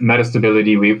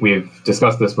metastability, we've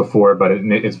discussed this before, but it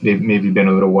maybe been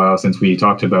a little while since we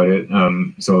talked about it.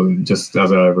 So just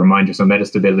as a reminder, so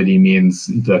metastability means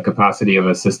the capacity of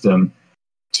a system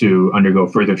to undergo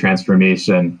further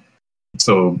transformation.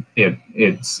 So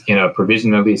it's in a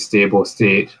provisionally stable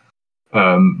state,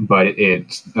 but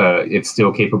it's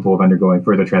still capable of undergoing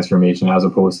further transformation, as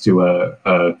opposed to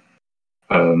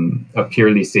a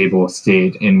purely stable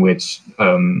state in which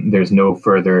there's no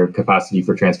further capacity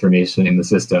for transformation in the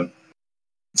system.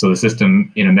 So the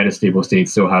system in a metastable state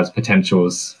still has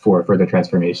potentials for further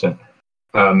transformation.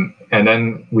 And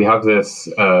then we have this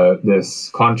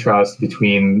contrast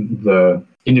between the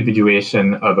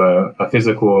individuation of a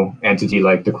physical entity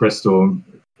like the crystal,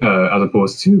 as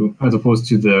opposed to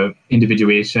the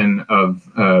individuation of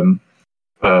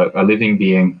a living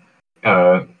being,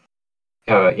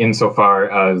 insofar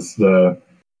as the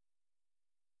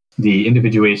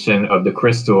individuation of the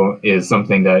crystal is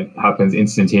something that happens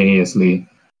instantaneously.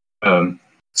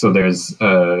 So there's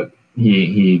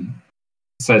he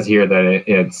says here that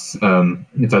it's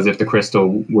as if the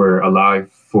crystal were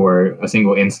alive for a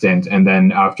single instant, and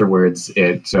then afterwards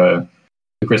the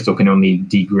crystal can only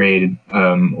degrade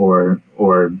or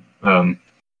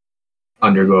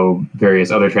undergo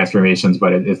various other transformations,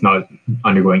 but it's not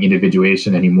undergoing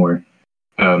individuation anymore.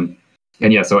 And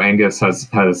yeah, so Angus has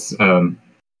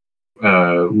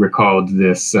recalled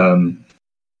this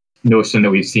notion that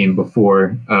we've seen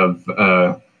before of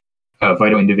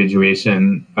vital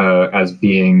individuation as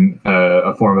being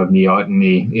a form of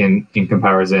neoteny in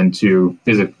comparison to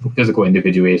physical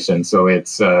individuation. So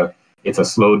it's a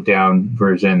slowed down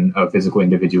version of physical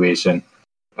individuation,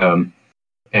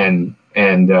 and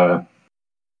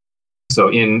so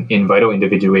in vital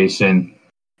individuation,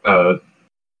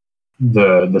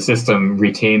 the system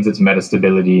retains its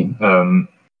metastability,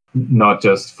 not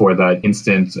just for that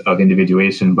instant of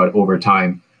individuation, but over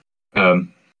time,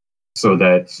 so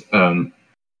that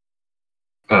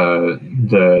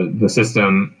the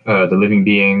system, the living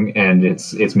being, and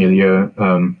its milieu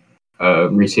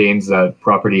retains that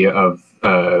property of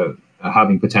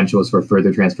having potentials for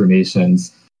further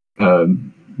transformations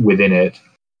within it,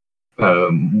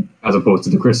 as opposed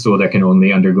to the crystal that can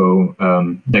only undergo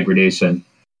degradation.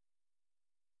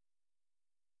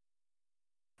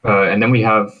 And then we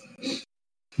have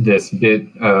this bit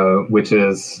which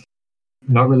is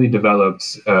not really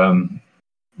developed,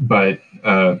 but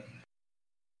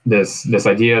this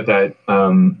idea that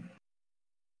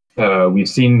we've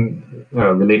seen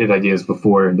related ideas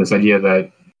before. This idea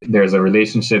that there's a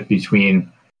relationship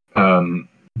between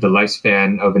the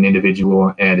lifespan of an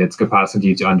individual and its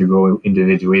capacity to undergo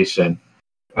individuation,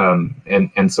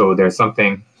 and so there's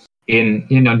something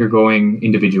in undergoing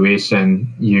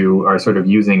individuation, you are sort of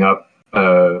using up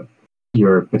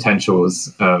your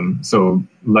potentials. So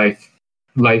life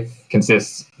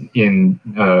consists in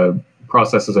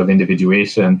processes of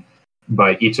individuation,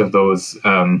 but each of those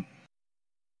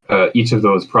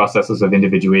processes of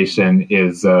individuation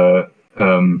is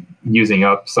using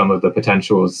up some of the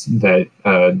potentials that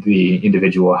the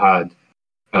individual had,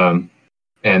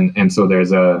 and so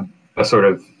there's a sort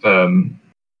of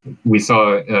we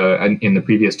saw in the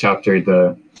previous chapter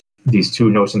the these two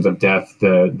notions of death,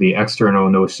 the external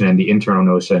notion and the internal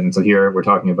notion. So here we're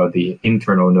talking about the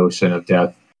internal notion of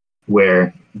death,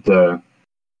 where the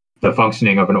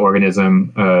functioning of an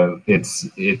organism,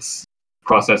 its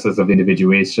processes of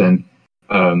individuation,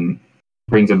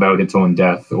 brings about its own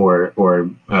death, or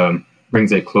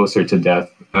brings it closer to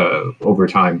death over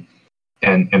time.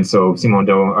 And so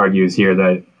Simondon argues here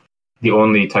that the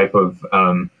only type of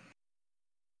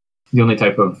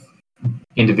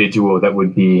individual that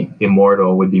would be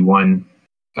immortal would be one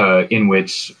in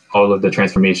which all of the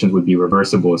transformations would be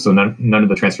reversible. So none of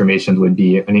the transformations would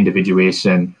be an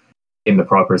individuation in the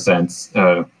proper sense.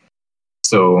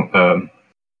 So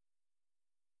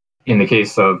in the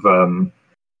case of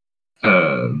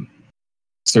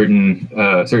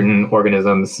certain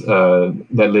organisms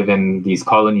that live in these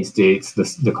colony states,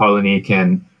 the colony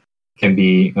can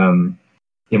be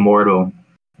immortal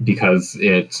because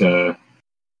it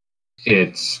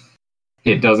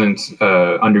doesn't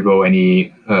undergo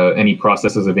any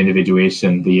processes of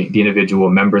individuation. The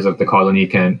individual members of the colony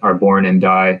are born and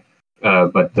die,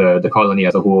 but the colony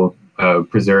as a whole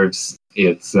preserves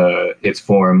its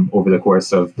form over the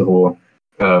course of the whole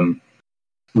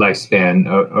lifespan,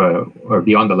 or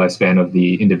beyond the lifespan of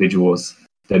the individuals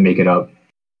that make it up.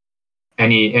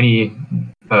 Any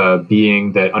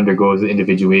being that undergoes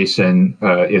individuation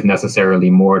is necessarily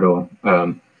mortal.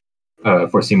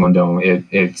 For Simondon,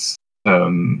 it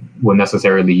will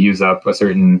necessarily use up a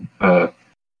certain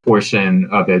portion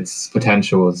of its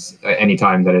potentials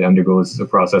anytime that it undergoes a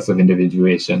process of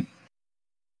individuation.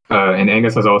 And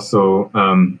Angus has also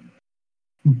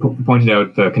pointed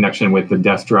out the connection with the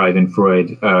death drive in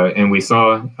Freud. And we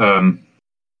saw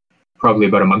probably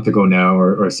about a month ago now,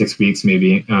 or 6 weeks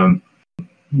maybe,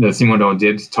 that Simondon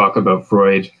did talk about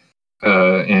Freud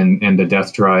and the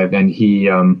death drive, and he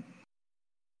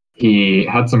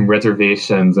had some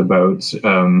reservations about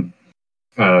so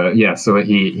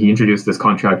he introduced this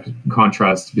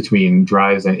contrast between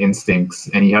drives and instincts,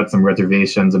 and he had some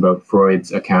reservations about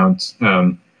Freud's account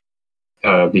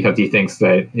because he thinks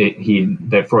that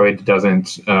Freud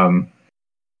doesn't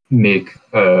make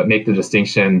the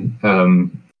distinction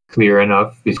clear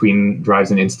enough between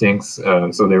drives and instincts.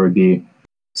 So there would be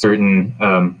certain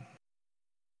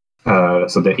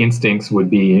so the instincts would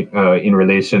be in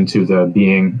relation to the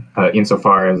being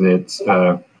insofar as it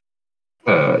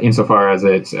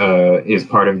is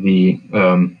part of the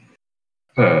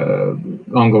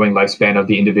ongoing lifespan of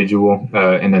the individual,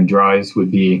 and then drives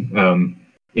would be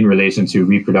in relation to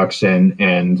reproduction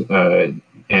and the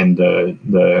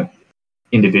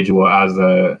individual as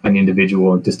an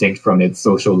individual distinct from its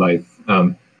social life.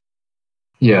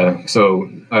 So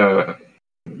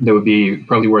that would be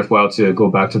probably worthwhile to go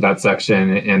back to that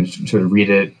section and to read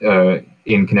it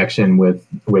in connection with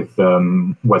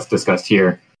what's discussed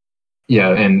here.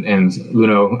 And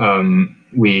Luno,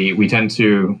 we tend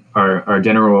to our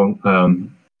general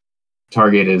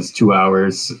target is 2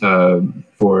 hours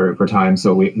for time,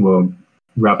 so we'll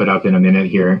wrap it up in a minute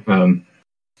here, in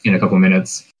a couple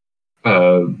minutes.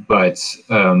 And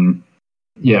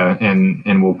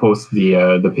we'll post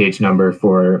the page number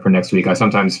for next week. I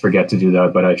sometimes forget to do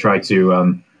that, but I try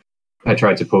to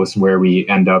post where we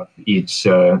end up each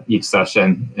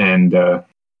session, and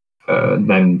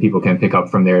then people can pick up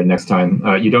from there next time.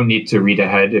 You don't need to read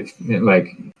ahead if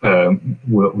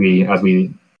we as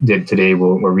we did today.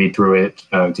 We'll read through it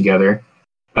together.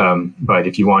 But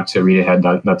if you want to read ahead,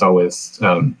 that's always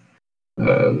an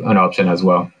option as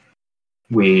well.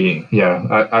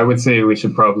 I would say we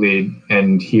should probably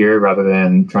end here rather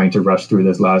than trying to rush through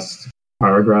this last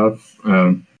paragraph.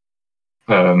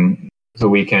 So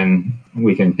we can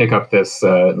pick up this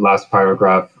last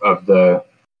paragraph of the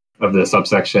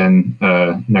subsection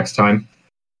next time.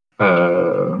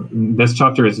 This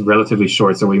chapter is relatively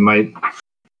short, so we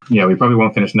probably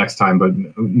won't finish next time, but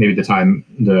maybe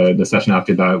the session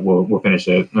after that we'll finish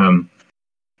it.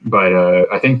 But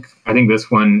I think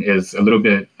this one is a little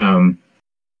bit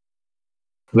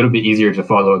easier to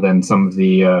follow than some of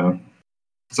the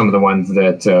ones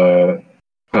that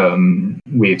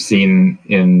we've seen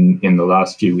in the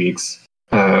last few weeks.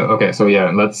 Okay, so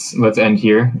let's end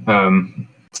here.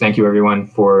 Thank you everyone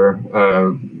for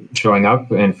showing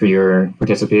up and for your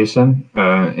participation,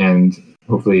 and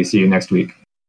hopefully see you next week.